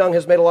Sarah Young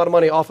has made a lot of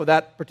money off of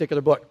that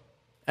particular book.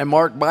 And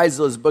Mark buys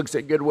those books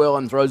at Goodwill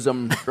and throws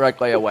them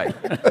directly away.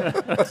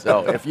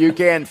 So if you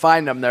can't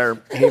find them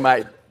there, he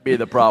might be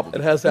the problem.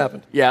 It has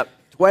happened. Yeah.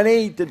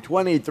 20 to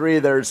 23,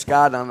 there's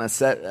Scott on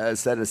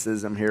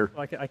asceticism here.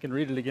 I can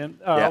read it again.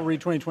 Yeah. I'll read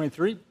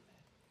 2023.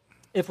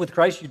 If with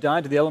Christ you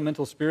died to the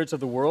elemental spirits of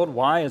the world,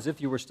 why, as if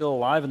you were still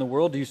alive in the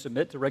world, do you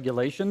submit to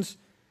regulations?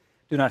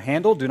 Do not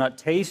handle, do not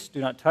taste,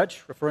 do not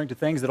touch, referring to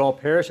things that all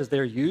perish as they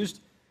are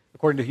used,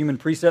 according to human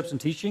precepts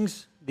and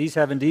teachings. These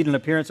have indeed an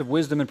appearance of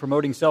wisdom in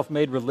promoting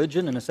self-made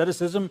religion and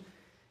asceticism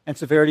and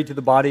severity to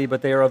the body,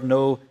 but they are of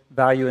no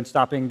value in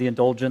stopping the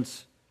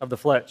indulgence of the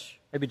flesh.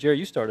 Maybe, Jerry,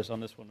 you start us on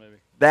this one, maybe.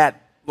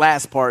 That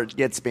last part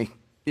gets me.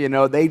 You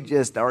know, they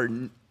just are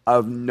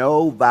of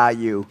no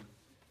value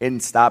in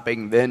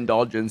stopping the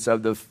indulgence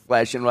of the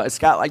flesh. And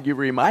Scott, like you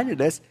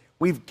reminded us,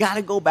 we've got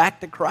to go back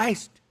to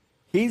Christ.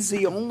 He's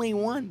the only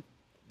one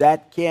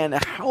that can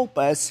help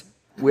us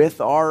with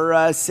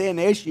our sin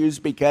issues,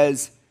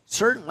 because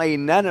certainly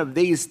none of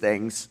these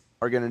things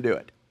are going to do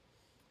it.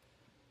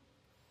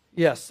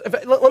 Yes.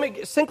 Let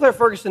me, Sinclair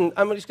Ferguson,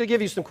 I'm just going to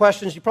give you some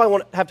questions. You probably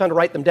won't have time to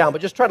write them down, but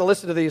just try to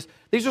listen to these.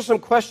 These are some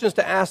questions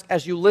to ask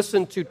as you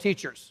listen to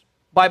teachers,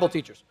 Bible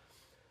teachers.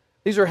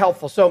 These are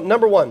helpful. So,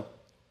 number one,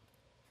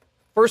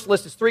 first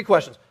list is 3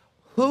 questions.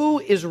 Who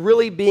is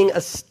really being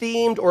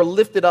esteemed or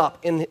lifted up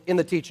in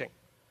the teaching?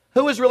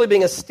 Who is really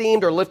being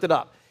esteemed or lifted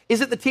up?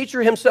 Is it the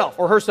teacher himself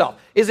or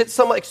herself? Is it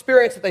some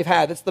experience that they've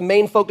had that's the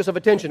main focus of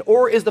attention?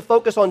 Or is the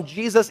focus on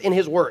Jesus in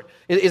his word?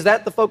 Is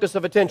that the focus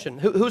of attention?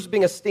 Who's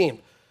being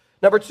esteemed?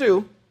 Number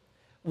 2,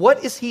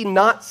 what is he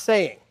not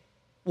saying?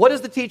 What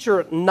is the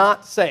teacher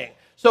not saying?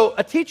 So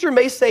a teacher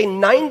may say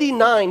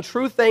 99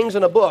 true things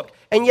in a book,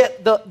 and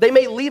yet they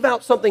may leave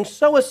out something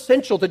so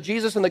essential to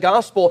Jesus and the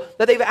gospel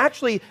that they've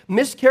actually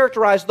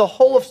mischaracterized the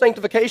whole of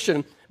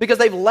sanctification because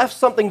they've left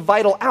something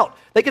vital out.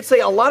 They could say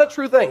a lot of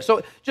true things.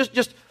 So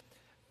just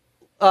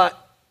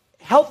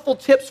helpful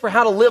tips for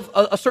how to live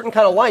a certain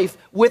kind of life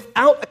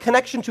without a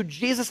connection to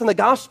Jesus and the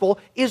gospel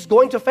is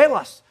going to fail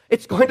us.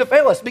 It's going to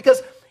fail us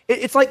because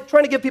it's like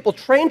trying to give people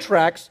train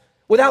tracks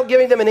without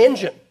giving them an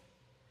engine.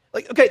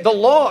 Like, okay, the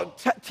law,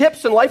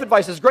 tips and life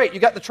advice is great. You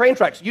got the train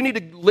tracks. You need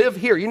to live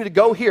here. You need to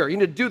go here. You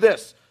need to do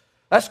this.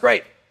 That's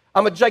great.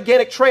 I'm a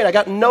gigantic train. I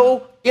got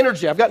no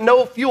energy. I've got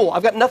no fuel.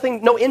 I've got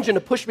nothing, no engine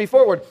to push me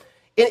forward.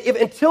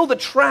 Until the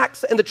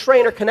tracks and the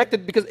train are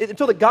connected,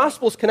 until the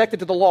gospel is connected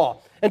to the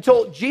law,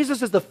 until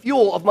Jesus is the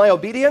fuel of my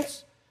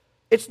obedience,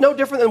 it's no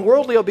different than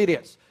worldly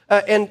obedience.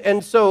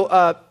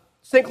 So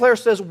Sinclair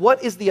says,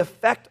 what is the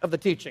effect of the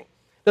teaching?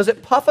 Does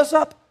it puff us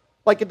up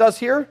like it does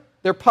here?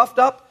 They're puffed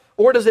up.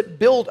 Or does it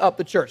build up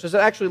the church? Does it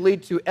actually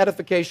lead to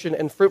edification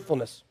and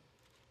fruitfulness?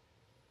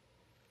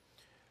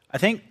 I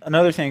think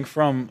another thing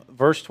from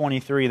verse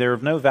 23, they're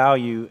of no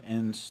value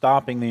in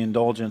stopping the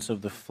indulgence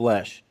of the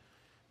flesh.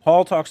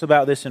 Paul talks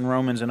about this in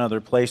Romans and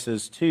other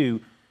places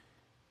too.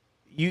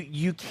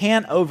 You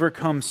can't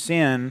overcome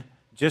sin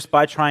just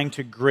by trying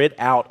to grit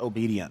out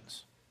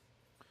obedience.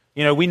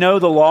 You know, we know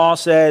the law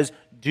says,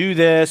 do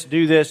this,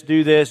 do this,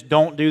 do this,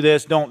 don't do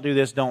this, don't do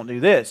this, don't do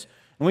this.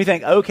 And we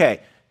think,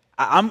 okay,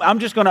 I'm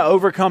just going to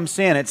overcome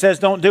sin. It says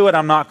don't do it,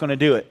 I'm not going to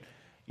do it.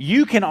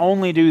 You can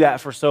only do that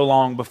for so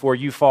long before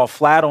you fall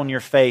flat on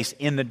your face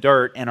in the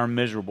dirt and are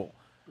miserable.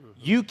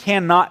 You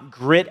cannot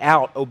grit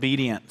out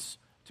obedience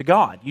to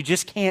God. You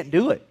just can't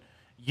do it.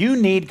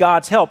 You need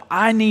God's help.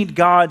 I need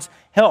God's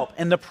help.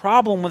 And the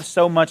problem with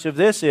so much of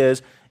this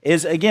is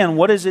again,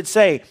 what does it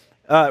say?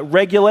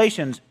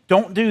 Regulations.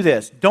 Don't do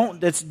this.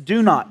 It's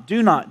do not.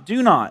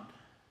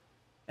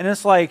 And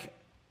it's like,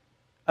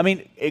 I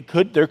mean,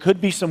 there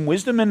could be some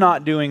wisdom in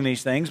not doing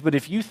these things, but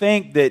if you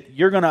think that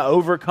you're going to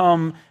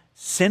overcome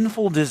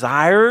sinful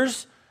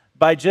desires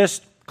by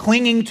just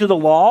clinging to the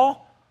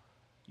law,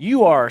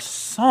 you are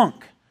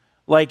sunk.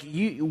 Like,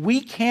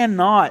 we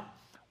cannot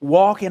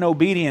walk in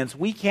obedience.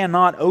 We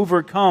cannot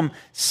overcome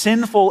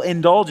sinful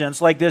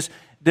indulgence like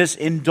this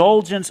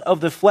indulgence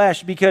of the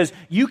flesh, because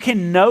you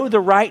can know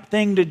the right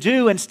thing to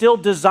do and still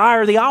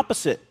desire the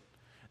opposite.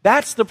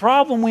 That's the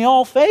problem we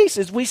all face,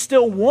 is we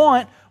still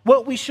want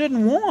what we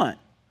shouldn't want.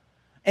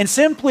 And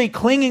simply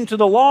clinging to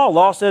the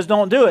law says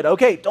don't do it.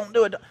 Okay, don't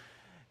do it.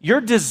 Your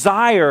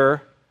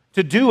desire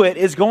to do it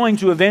is going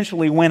to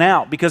eventually win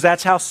out, because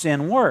that's how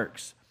sin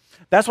works.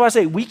 That's why I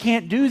say we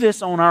can't do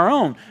this on our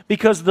own,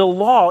 because the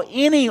law,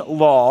 any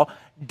law,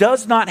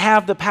 does not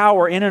have the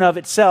power in and of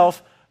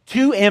itself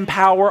to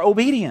empower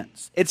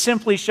obedience. It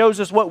simply shows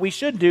us what we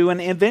should do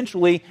and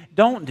eventually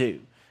don't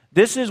do.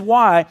 This is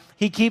why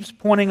he keeps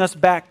pointing us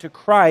back to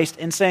Christ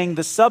and saying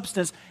the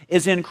substance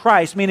is in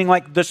Christ, meaning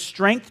like the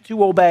strength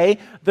to obey,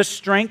 the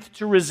strength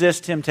to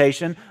resist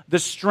temptation, the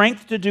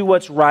strength to do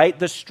what's right,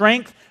 the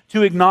strength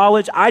to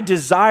acknowledge I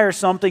desire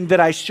something that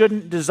I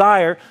shouldn't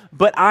desire,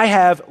 but I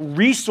have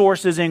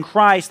resources in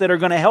Christ that are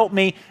going to help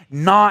me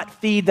not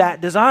feed that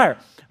desire.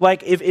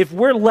 Like if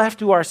we're left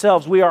to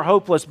ourselves, we are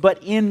hopeless,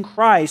 but in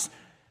Christ,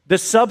 the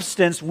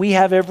substance, we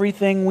have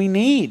everything we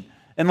need.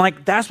 And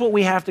like that's what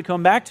we have to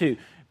come back to.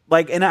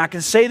 Like, and I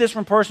can say this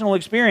from personal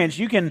experience,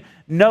 you can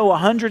know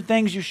 100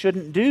 things you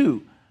shouldn't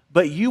do,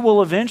 but you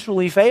will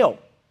eventually fail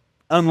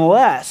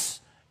unless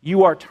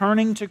you are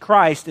turning to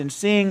Christ and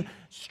seeing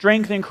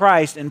strength in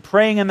Christ and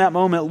praying in that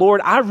moment,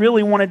 Lord, I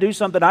really want to do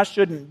something I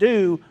shouldn't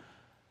do.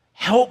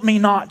 Help me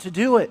not to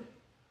do it.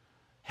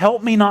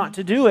 Help me not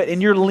to do it.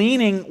 And you're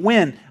leaning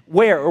when?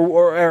 Where?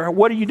 Or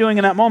what are you doing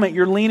in that moment?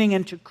 You're leaning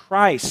into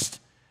Christ,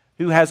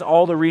 who has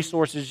all the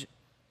resources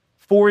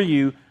for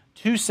you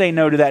to say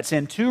no to that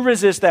sin, to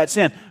resist that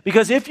sin.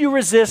 Because if you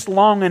resist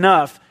long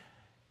enough,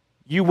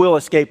 you will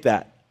escape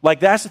that. Like,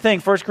 that's the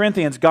thing, 1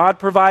 Corinthians, God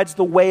provides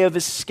the way of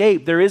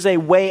escape. There is a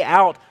way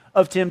out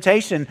of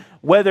temptation,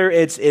 whether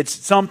it's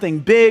something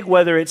big,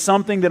 whether it's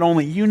something that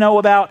only you know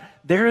about,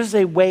 there is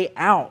a way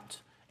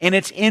out. And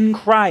it's in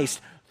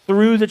Christ,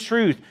 through the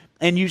truth.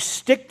 And you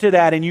stick to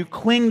that, and you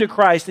cling to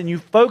Christ, and you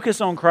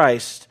focus on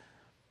Christ,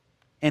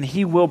 and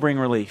He will bring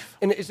relief.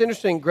 And it's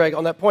interesting, Greg,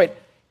 on that point.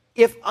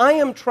 If I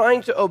am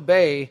trying to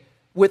obey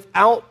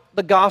without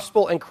the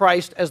gospel and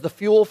Christ as the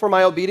fuel for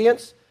my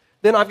obedience,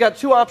 then I've got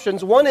two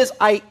options. One is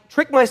I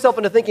trick myself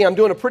into thinking I'm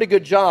doing a pretty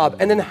good job,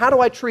 and then how do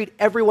I treat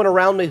everyone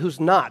around me who's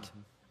not?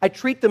 I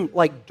treat them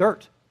like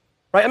dirt,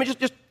 right? I mean,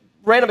 just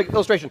random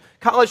illustration.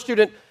 College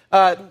student,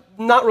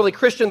 not really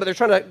Christian, but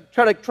they're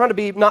trying to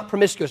be not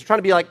promiscuous, trying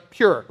to be like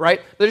pure,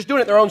 right? They're just doing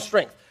it in their own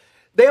strength.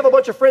 They have a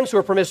bunch of friends who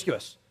are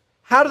promiscuous.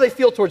 How do they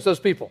feel towards those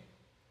people?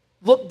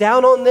 Look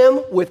down on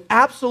them with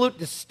absolute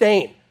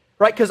disdain,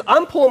 right? Because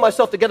I'm pulling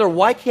myself together,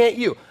 why can't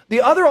you?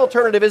 The other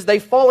alternative is they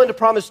fall into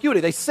promiscuity,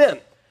 they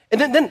sin. And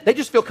then they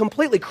just feel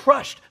completely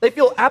crushed. They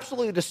feel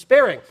absolutely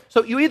despairing.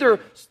 So you either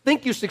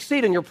think you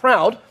succeed and you're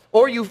proud,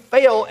 or you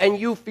fail and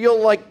you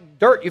feel like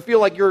dirt. You feel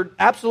like you're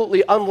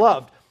absolutely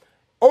unloved.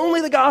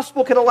 Only the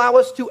gospel can allow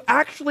us to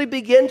actually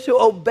begin to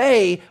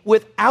obey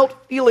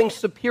without feeling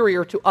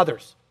superior to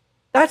others.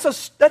 That's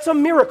a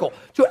miracle.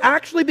 To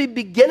actually be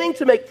beginning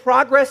to make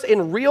progress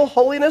in real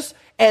holiness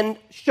and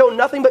show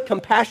nothing but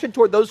compassion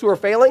toward those who are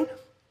failing,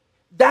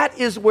 that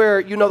is where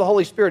you know the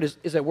Holy Spirit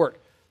is at work.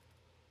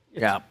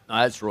 Yeah,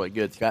 that's really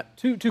good, Scott.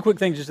 Two quick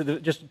things,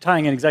 just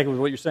tying in exactly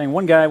with what you're saying.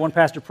 One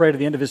pastor prayed at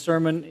the end of his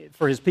sermon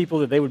for his people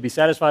that they would be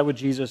satisfied with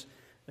Jesus,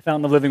 the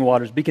fountain of living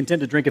waters, be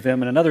content to drink of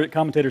him. And another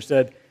commentator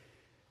said,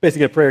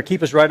 basically a prayer,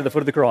 keep us right at the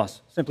foot of the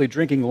cross, simply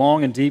drinking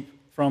long and deep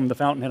from the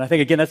fountain. And I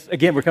think,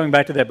 again, we're coming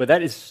back to that, but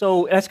that's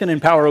going to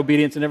empower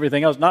obedience and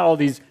everything else. Not all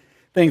these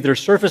things that are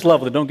surface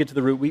level that don't get to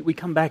the root. We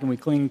come back and we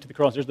cling to the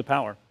cross. There's the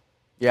power.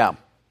 Yeah.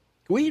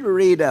 Can we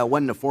read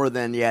 1-4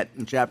 then yet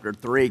in chapter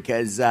 3?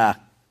 Because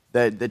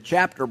the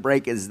chapter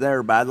break is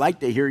there, but I'd like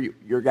to hear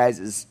your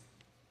guys'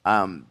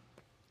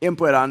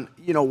 input on,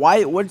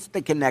 what's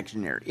the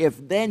connection here?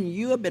 If then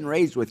you have been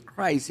raised with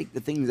Christ, seek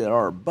the things that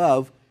are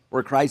above,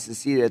 where Christ is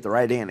seated at the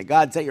right hand of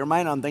God. Set your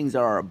mind on things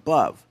that are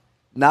above,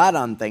 not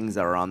on things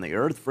that are on the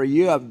earth. For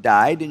you have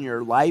died, and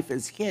your life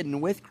is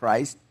hidden with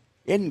Christ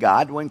in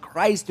God. When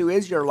Christ, who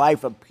is your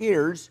life,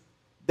 appears,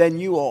 then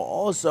you will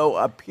also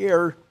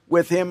appear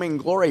with him in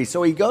glory.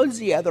 So he goes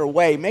the other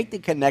way. Make the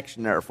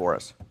connection there for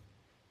us.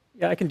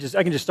 Yeah, I can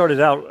just start it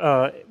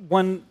out.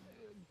 One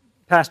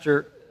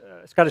pastor,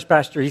 Scottish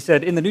pastor, he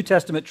said, in the New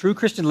Testament, true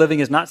Christian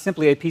living is not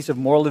simply a piece of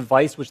moral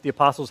advice which the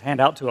apostles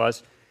hand out to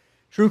us.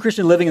 True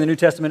Christian living in the New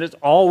Testament is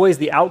always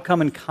the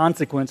outcome and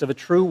consequence of a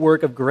true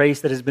work of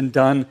grace that has been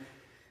done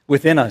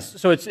within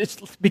us. So it's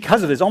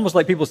because of this, almost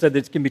like people said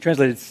that it can be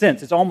translated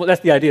since.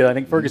 That's the idea. I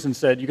think Ferguson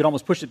said you could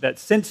almost push it that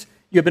since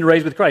you have been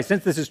raised with Christ,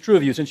 since this is true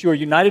of you, since you are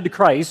united to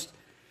Christ,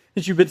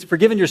 since you've been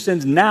forgiven your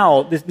sins,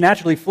 now this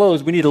naturally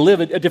flows. We need to live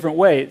a different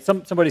way.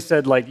 Somebody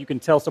said, like, you can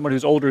tell someone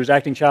who's older who's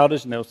acting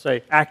childish, and they'll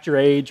say, act your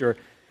age. Or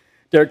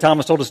Derek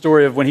Thomas told a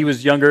story of when he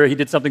was younger, he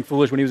did something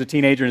foolish when he was a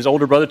teenager, and his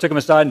older brother took him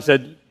aside and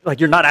said, like,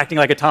 you're not acting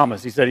like a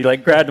Thomas. He said he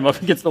grabbed him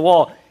up against the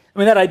wall. I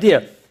mean, that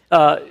idea.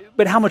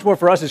 But how much more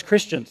for us as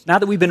Christians? Now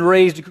that we've been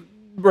raised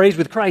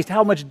with Christ,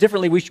 how much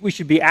differently we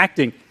should be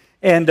acting.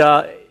 And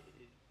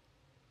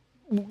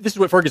this is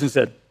what Ferguson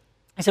said.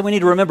 He said we need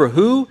to remember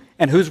who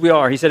and whose we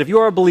are. He said if you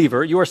are a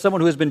believer, you are someone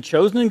who has been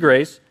chosen in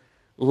grace,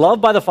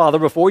 loved by the Father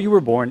before you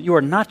were born. You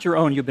are not your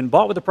own. You've been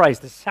bought with a price,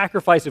 the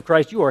sacrifice of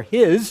Christ. You are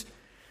his.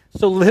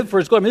 So live for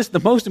his glory. I mean, this is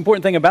the most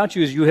important thing about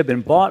you is you have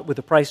been bought with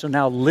a price, so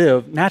now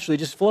live. Naturally, it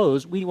just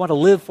flows. We want to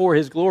live for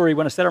his glory. We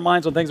want to set our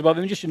minds on things above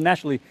him. We just should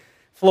naturally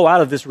flow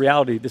out of this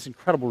reality, this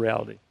incredible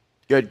reality.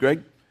 Good,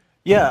 Greg?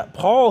 Yeah,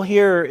 Paul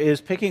here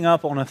is picking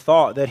up on a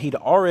thought that he'd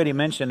already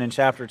mentioned in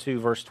chapter 2,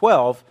 verse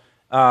 12,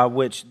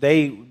 which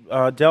they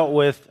dealt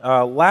with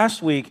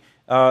last week,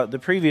 the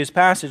previous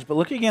passage. But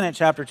look again at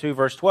chapter 2,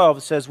 verse 12.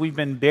 It says, we've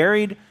been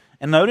buried,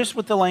 and notice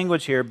with the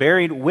language here,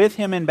 buried with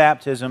him in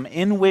baptism,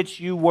 in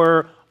which you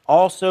were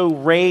also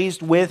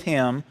raised with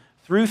him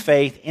through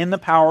faith in the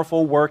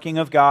powerful working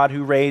of God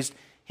who raised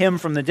him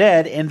from the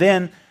dead. And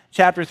then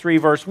chapter 3,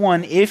 verse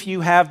 1, if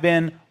you have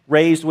been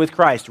raised with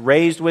Christ,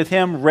 raised with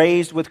him,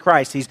 raised with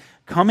Christ. He's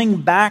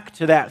coming back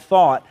to that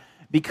thought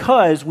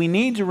because we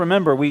need to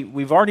remember,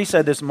 we've already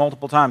said this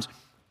multiple times,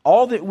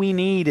 all that we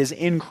need is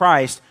in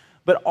Christ,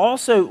 but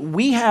also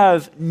we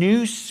have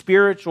new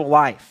spiritual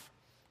life.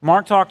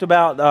 Mark talked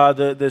about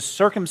the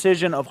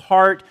circumcision of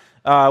heart,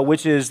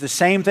 which is the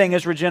same thing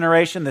as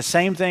regeneration, the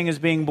same thing as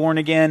being born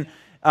again.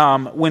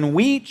 When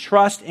we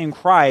trust in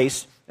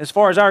Christ, as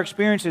far as our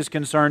experience is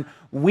concerned,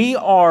 we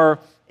are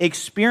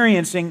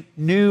experiencing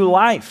new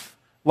life.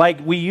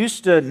 Like we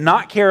used to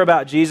not care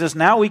about Jesus,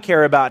 now we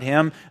care about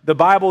him. The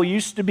Bible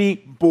used to be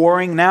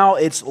boring, now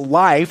it's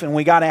life and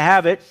we got to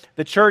have it.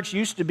 The church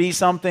used to be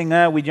something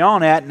we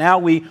yawn at, now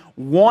we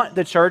want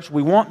the church,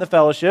 we want the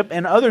fellowship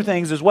and other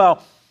things as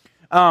well.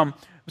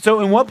 So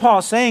in what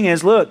Paul's saying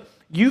is, look,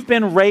 you've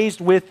been raised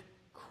with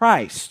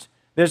Christ.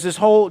 There's this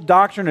whole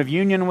doctrine of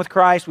union with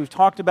Christ we've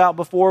talked about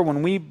before.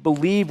 When we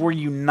believe we're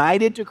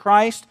united to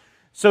Christ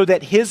so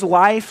that his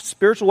life,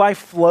 spiritual life,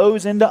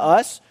 flows into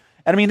us.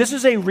 And I mean, this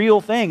is a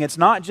real thing. It's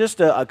not just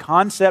a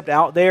concept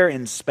out there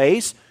in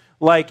space.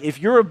 Like, if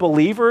you're a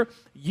believer,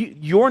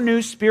 your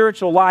new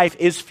spiritual life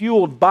is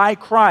fueled by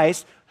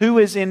Christ who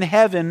is in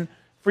heaven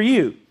for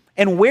you.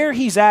 And where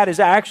he's at is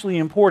actually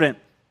important,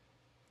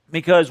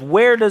 because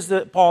where does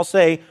Paul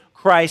say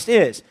Christ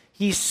is?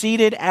 He's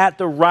seated at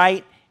the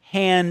right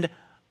hand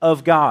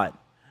of God.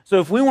 So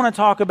if we want to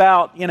talk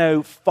about,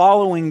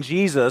 following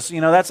Jesus,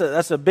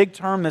 that's a big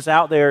term that's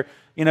out there.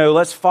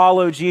 Let's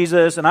follow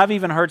Jesus. And I've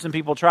even heard some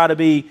people try to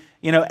be,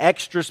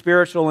 extra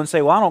spiritual and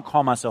say, well, I don't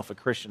call myself a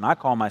Christian. I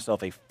call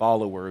myself a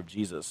follower of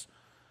Jesus.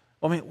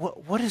 Well, I mean,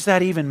 what does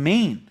that even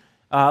mean?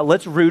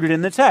 Let's root it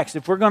in the text.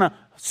 If we're going to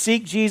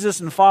seek Jesus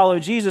and follow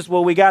Jesus,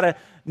 well, we got to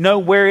know,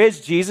 where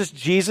is Jesus?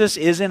 Jesus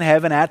is in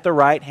heaven at the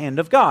right hand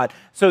of God.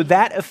 So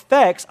that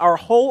affects our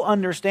whole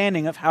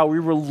understanding of how we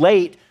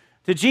relate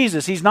to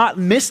Jesus. He's not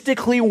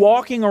mystically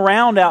walking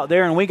around out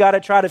there and we got to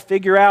try to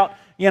figure out,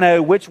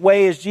 which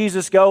way is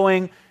Jesus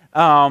going?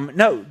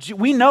 No,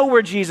 we know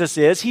where Jesus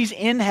is. He's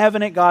in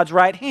heaven at God's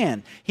right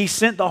hand. He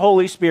sent the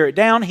Holy Spirit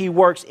down. He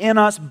works in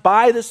us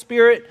by the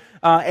Spirit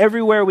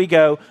everywhere we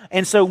go.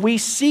 And so we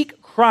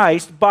seek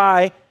Christ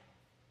by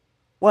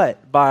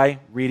what? By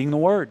reading the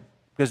Word.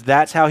 Because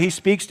that's how he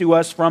speaks to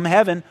us from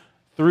heaven,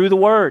 through the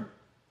Word.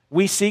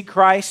 We seek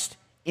Christ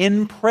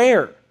in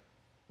prayer.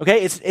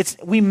 Okay,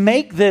 we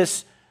make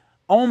this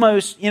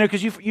almost,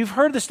 because you've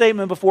heard the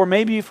statement before.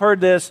 Maybe you've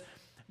heard this,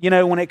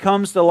 when it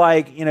comes to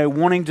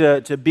wanting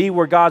to be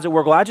where God's at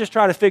work. Well, I just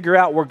try to figure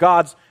out where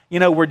God's,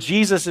 where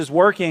Jesus is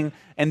working,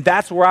 and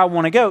that's where I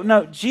want to go.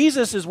 No,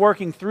 Jesus is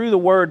working through the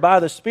Word by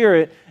the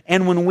Spirit,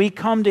 and when we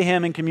come to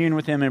him and commune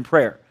with him in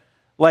prayer.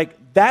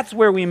 That's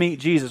where we meet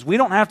Jesus. We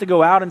don't have to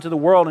go out into the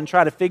world and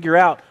try to figure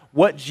out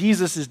what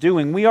Jesus is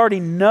doing. We already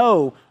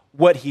know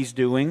what he's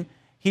doing.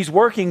 He's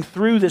working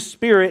through the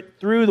Spirit,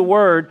 through the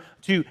Word,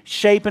 to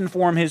shape and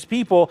form his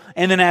people.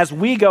 And then as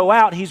we go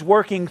out, he's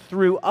working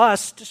through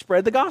us to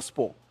spread the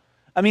gospel.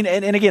 I mean,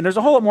 and again, there's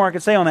a whole lot more I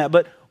could say on that,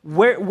 but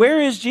where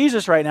is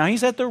Jesus right now?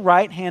 He's at the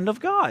right hand of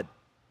God.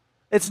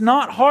 It's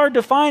not hard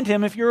to find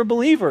him if you're a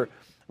believer.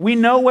 We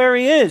know where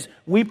he is.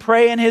 We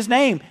pray in his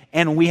name,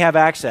 and we have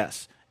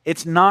access.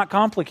 It's not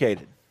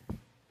complicated.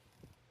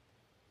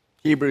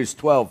 Hebrews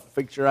 12,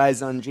 fix your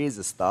eyes on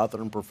Jesus, the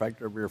author and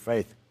perfecter of your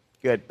faith.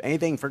 Good.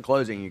 Anything for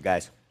closing, you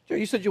guys? Joe,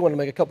 you said you wanted to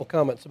make a couple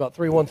comments about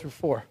 3:1 through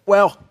 4.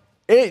 Well,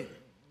 it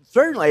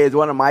certainly is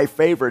one of my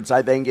favorites,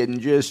 I think, in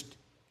just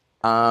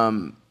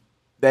the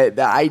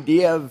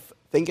idea of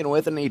thinking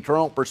with an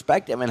eternal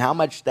perspective and how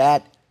much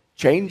that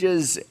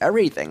changes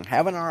everything.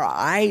 Having our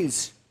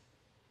eyes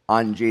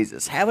on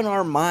Jesus, having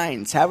our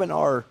minds, having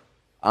our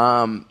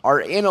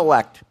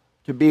intellect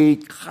to be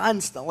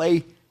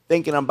constantly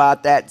thinking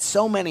about that.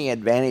 So many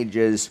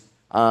advantages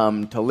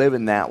to live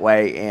in that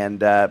way,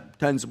 and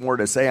tons more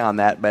to say on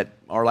that, but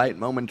our light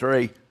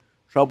momentary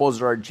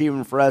troubles are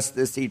achieving for us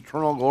this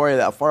eternal glory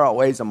that far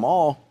outweighs them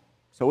all.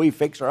 So we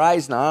fix our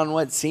eyes not on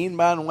what's seen,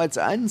 but on what's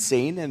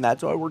unseen, and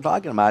that's what we're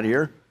talking about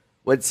here.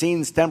 What's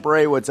seen's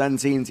temporary, what's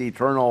unseen's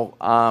eternal.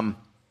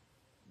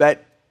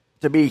 But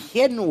to be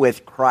hidden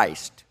with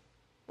Christ,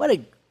 what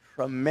a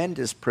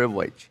tremendous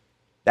privilege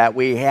that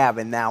we have,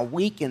 and now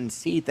we can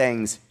see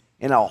things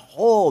in a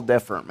whole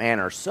different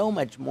manner, so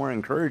much more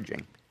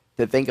encouraging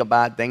to think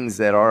about things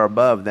that are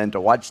above than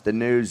to watch the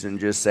news and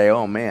just say,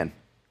 oh man,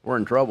 we're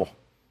in trouble.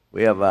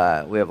 We have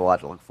a lot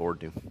to look forward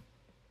to.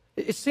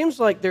 It seems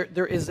like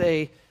there is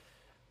I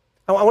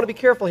want to be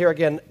careful here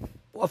again.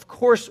 Of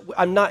course,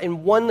 I'm not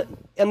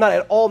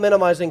at all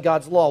minimizing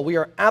God's law. We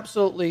are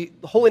absolutely,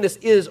 holiness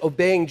is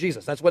obeying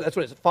Jesus. That's what it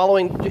is.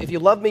 Following, if you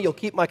love me, you'll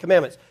keep my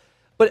commandments.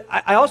 But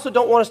I also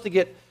don't want us to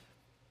get,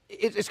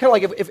 it's kind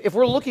of like if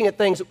we're looking at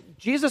things,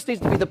 Jesus needs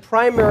to be the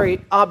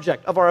primary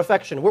object of our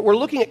affection. We're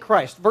looking at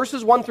Christ.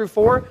 Verses 1 through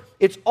 4,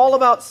 it's all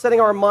about setting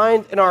our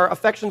mind and our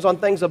affections on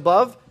things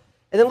above.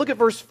 And then look at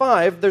verse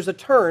 5, there's a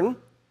turn.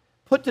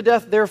 Put to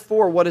death,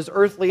 therefore, what is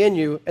earthly in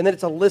you, and then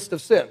it's a list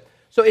of sin.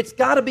 So it's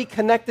got to be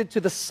connected to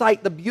the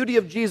sight. The beauty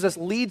of Jesus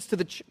leads to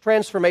the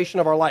transformation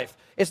of our life.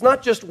 It's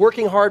not just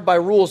working hard by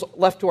rules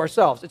left to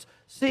ourselves. It's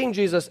seeing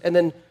Jesus and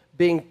then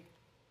being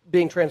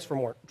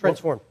transformed.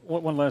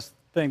 One last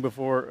thing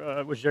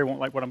before, which Jerry won't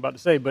like what I'm about to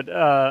say, but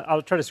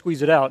I'll try to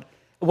squeeze it out.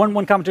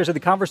 One commentator said the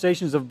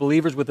conversations of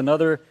believers with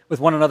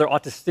one another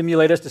ought to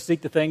stimulate us to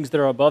seek the things that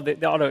are above. They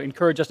ought to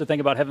encourage us to think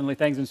about heavenly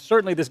things. And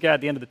certainly this guy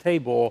at the end of the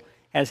table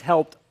has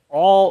helped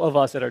all of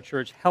us at our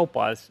church help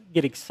us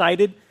get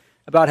excited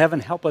about heaven,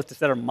 help us to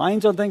set our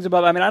minds on things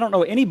about it. I mean, I don't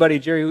know anybody,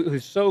 Jerry,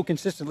 who's so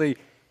consistently,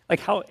 like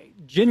how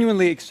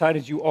genuinely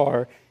excited you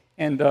are,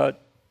 and I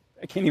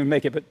can't even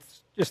make it, but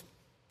just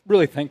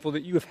really thankful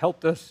that you have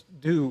helped us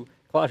do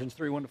Colossians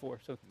 3, 1-4.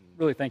 So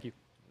really thank you.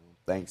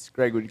 Thanks.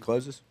 Greg, would you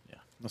close us? Yeah,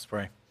 let's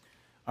pray.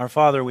 Our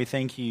Father, we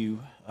thank you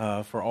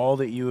for all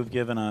that you have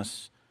given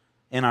us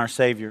in our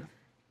Savior.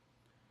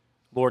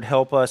 Lord,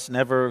 help us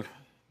never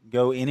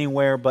go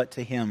anywhere but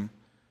to Him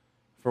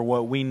for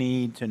what we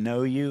need to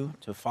know you,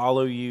 to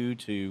follow you,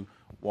 to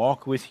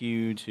walk with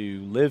you,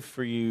 to live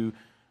for you,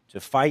 to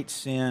fight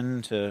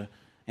sin, and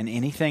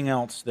anything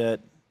else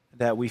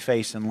that we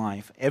face in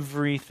life.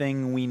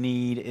 Everything we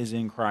need is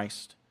in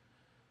Christ.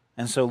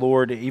 And so,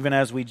 Lord, even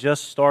as we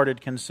just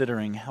started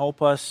considering,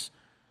 help us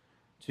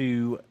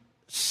to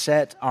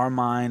set our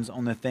minds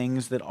on the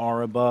things that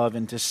are above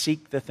and to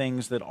seek the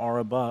things that are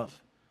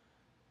above.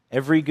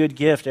 Every good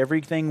gift,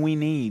 everything we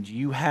need,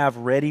 you have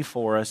ready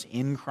for us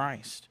in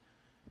Christ.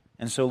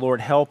 And so, Lord,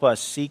 help us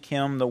seek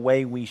Him the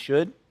way we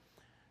should.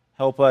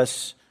 Help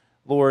us,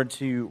 Lord,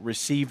 to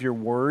receive your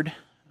word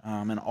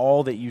and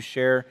all that you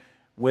share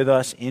with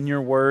us in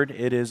your word.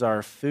 It is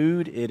our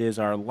food, it is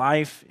our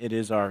life, it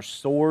is our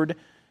sword,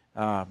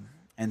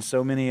 and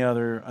so many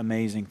other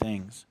amazing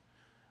things.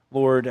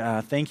 Lord,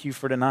 thank you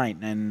for tonight,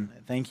 and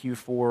thank you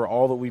for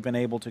all that we've been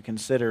able to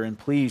consider. And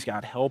please,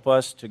 God, help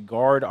us to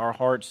guard our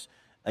hearts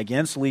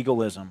against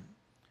legalism,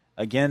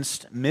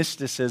 against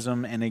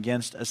mysticism, and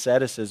against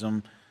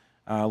asceticism,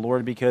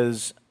 Lord,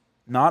 because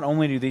not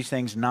only do these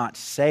things not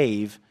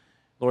save,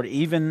 Lord,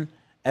 even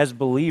as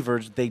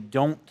believers, they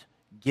don't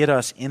get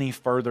us any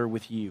further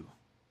with you.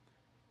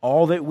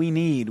 All that we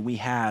need, we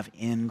have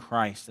in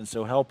Christ. And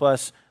so help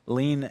us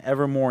lean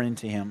ever more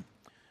into Him.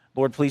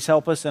 Lord, please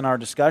help us in our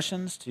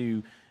discussions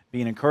to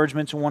be an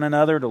encouragement to one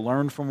another, to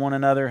learn from one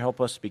another.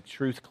 Help us speak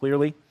truth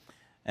clearly.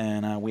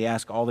 And we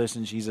ask all this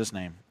in Jesus'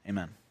 name.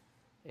 Amen.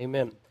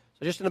 Amen.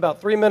 So just in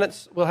about 3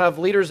 minutes, we'll have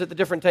leaders at the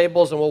different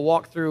tables, and we'll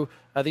walk through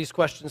these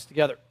questions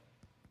together.